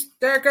writing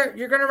you're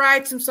going to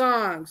write some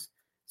songs.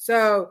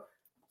 So,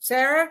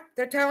 Sarah,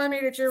 they're telling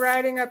me that you're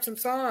writing up some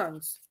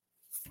songs.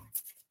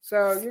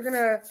 So you're going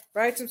to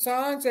write some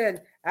songs, and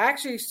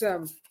actually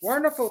some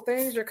wonderful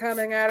things are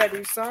coming out of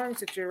these songs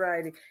that you're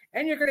writing.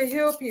 And you're going to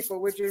heal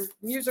people with your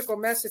musical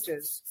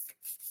messages.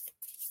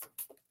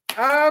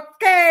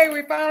 Okay,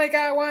 we finally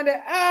got one.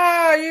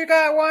 You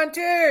got one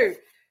too.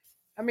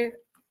 I mean,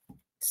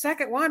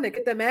 second one to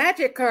get the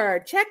magic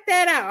card. Check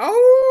that out.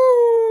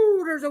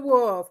 Oh, there's a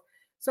wolf.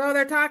 So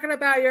they're talking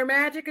about your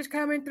magic is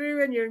coming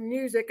through in your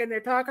music, and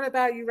they're talking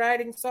about you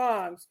writing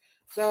songs.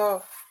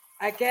 So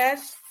I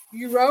guess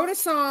you wrote a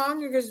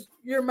song because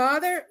your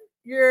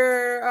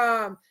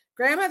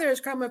grandmother is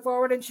coming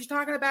forward, and she's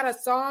talking about a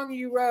song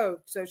you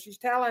wrote. So she's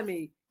telling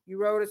me you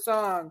wrote a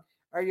song.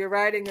 Are you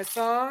writing a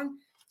song?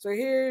 So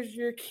here's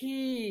your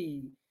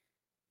key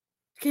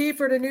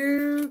for the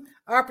new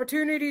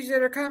opportunities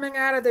that are coming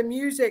out of the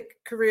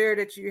music career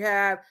that you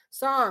have.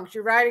 Songs.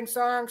 You're writing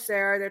songs,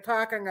 Sarah. They're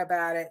talking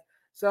about it.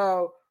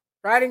 So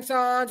writing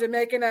songs and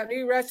making up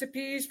new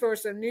recipes for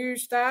some new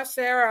stuff.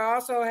 Sarah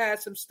also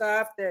has some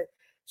stuff that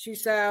she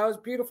sells,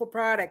 beautiful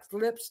products,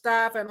 lip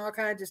stuff, and all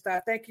kinds of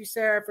stuff. Thank you,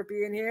 Sarah, for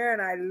being here,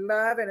 and I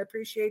love and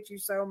appreciate you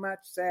so much,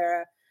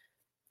 Sarah.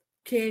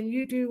 Can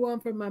you do one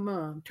for my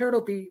mom?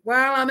 Turtle Beat.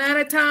 Well, I'm out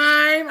of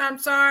time. I'm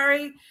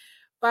sorry.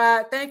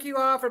 But thank you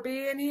all for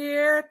being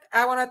here.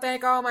 I want to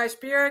thank all my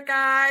spirit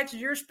guides,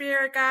 your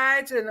spirit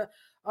guides, and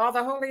all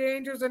the holy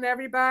angels and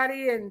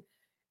everybody in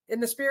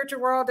the spiritual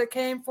world that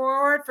came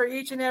forward for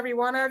each and every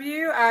one of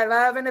you. I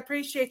love and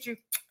appreciate you.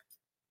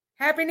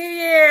 Happy New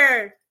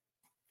Year.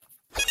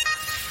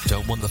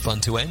 Don't want the fun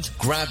to end?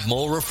 Grab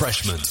more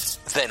refreshments.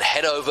 Then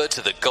head over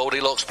to the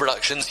Goldilocks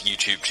Productions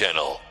YouTube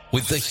channel.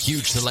 With the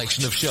huge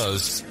selection of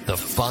shows, the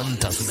fun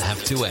doesn't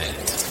have to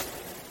end.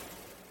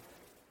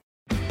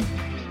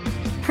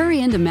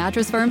 Hurry into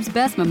Mattress Firm's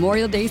best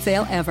Memorial Day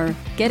sale ever.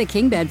 Get a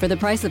king bed for the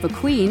price of a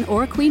queen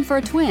or a queen for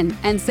a twin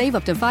and save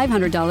up to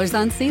 $500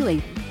 on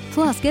Sealy.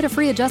 Plus, get a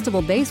free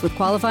adjustable base with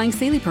qualifying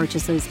Sealy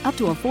purchases up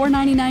to a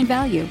 $499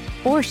 value.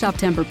 Or shop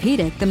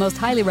Tempur-Pedic, the most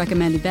highly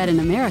recommended bed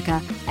in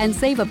America, and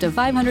save up to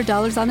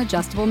 $500 on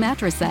adjustable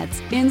mattress sets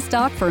in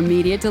stock for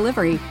immediate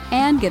delivery.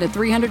 And get a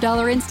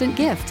 $300 instant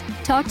gift.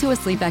 Talk to a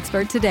sleep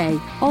expert today,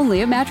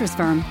 only at Mattress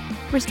Firm.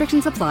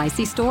 Restrictions apply.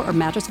 See store or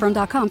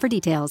mattressfirm.com for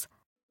details.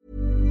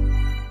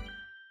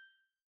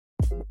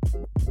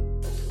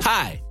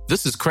 Hi,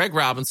 this is Craig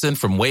Robinson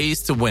from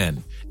Ways to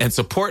Win, and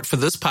support for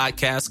this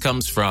podcast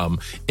comes from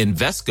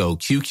Invesco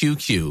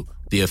QQQ,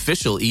 the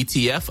official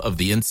ETF of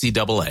the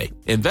NCAA.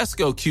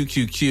 Invesco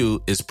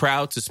QQQ is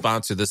proud to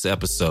sponsor this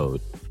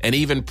episode, and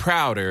even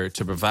prouder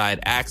to provide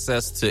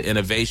access to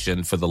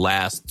innovation for the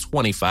last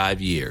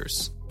 25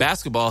 years.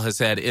 Basketball has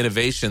had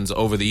innovations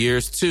over the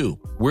years, too.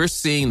 We're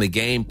seeing the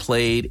game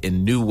played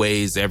in new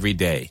ways every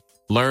day.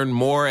 Learn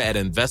more at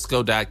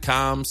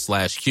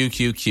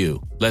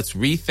Invesco.com/QQQ. Let's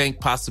rethink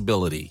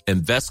possibility.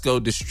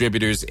 Invesco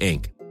Distributors,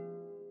 Inc.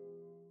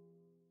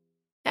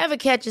 Ever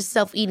catch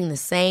yourself eating the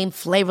same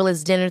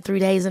flavorless dinner 3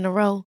 days in a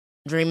row?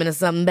 Dreaming of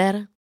something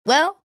better?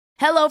 Well,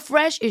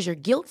 HelloFresh is your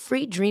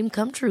guilt-free dream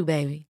come true,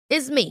 baby.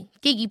 It's me,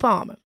 Keke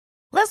Palmer.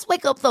 Let's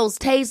wake up those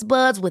taste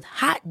buds with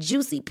hot,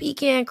 juicy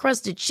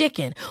pecan-crusted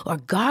chicken or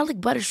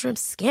garlic butter shrimp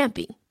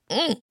scampi.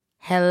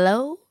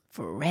 Hello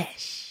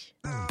Fresh.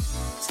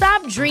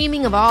 Stop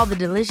dreaming of all the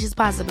delicious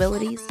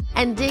possibilities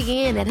and dig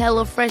in at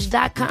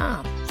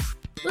HelloFresh.com.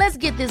 Let's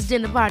get this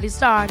dinner party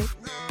started.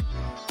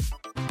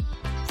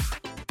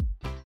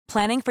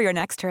 Planning for your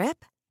next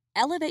trip?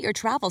 Elevate your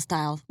travel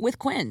style with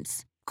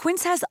Quince.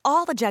 Quince has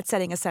all the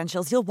jet-setting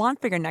essentials you'll want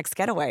for your next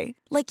getaway,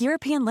 like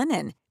European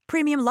linen,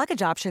 premium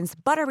luggage options,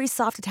 buttery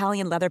soft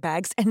Italian leather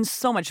bags, and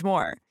so much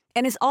more.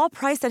 And is all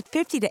priced at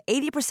 50 to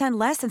 80%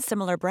 less than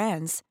similar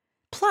brands.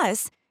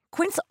 Plus,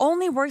 Quince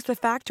only works with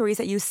factories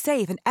that use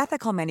safe and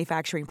ethical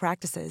manufacturing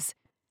practices.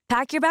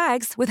 Pack your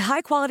bags with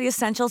high-quality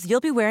essentials you'll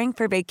be wearing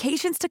for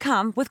vacations to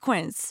come with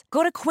Quince.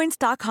 Go to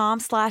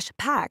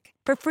quince.com/pack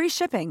for free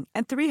shipping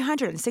and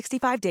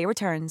 365-day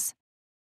returns.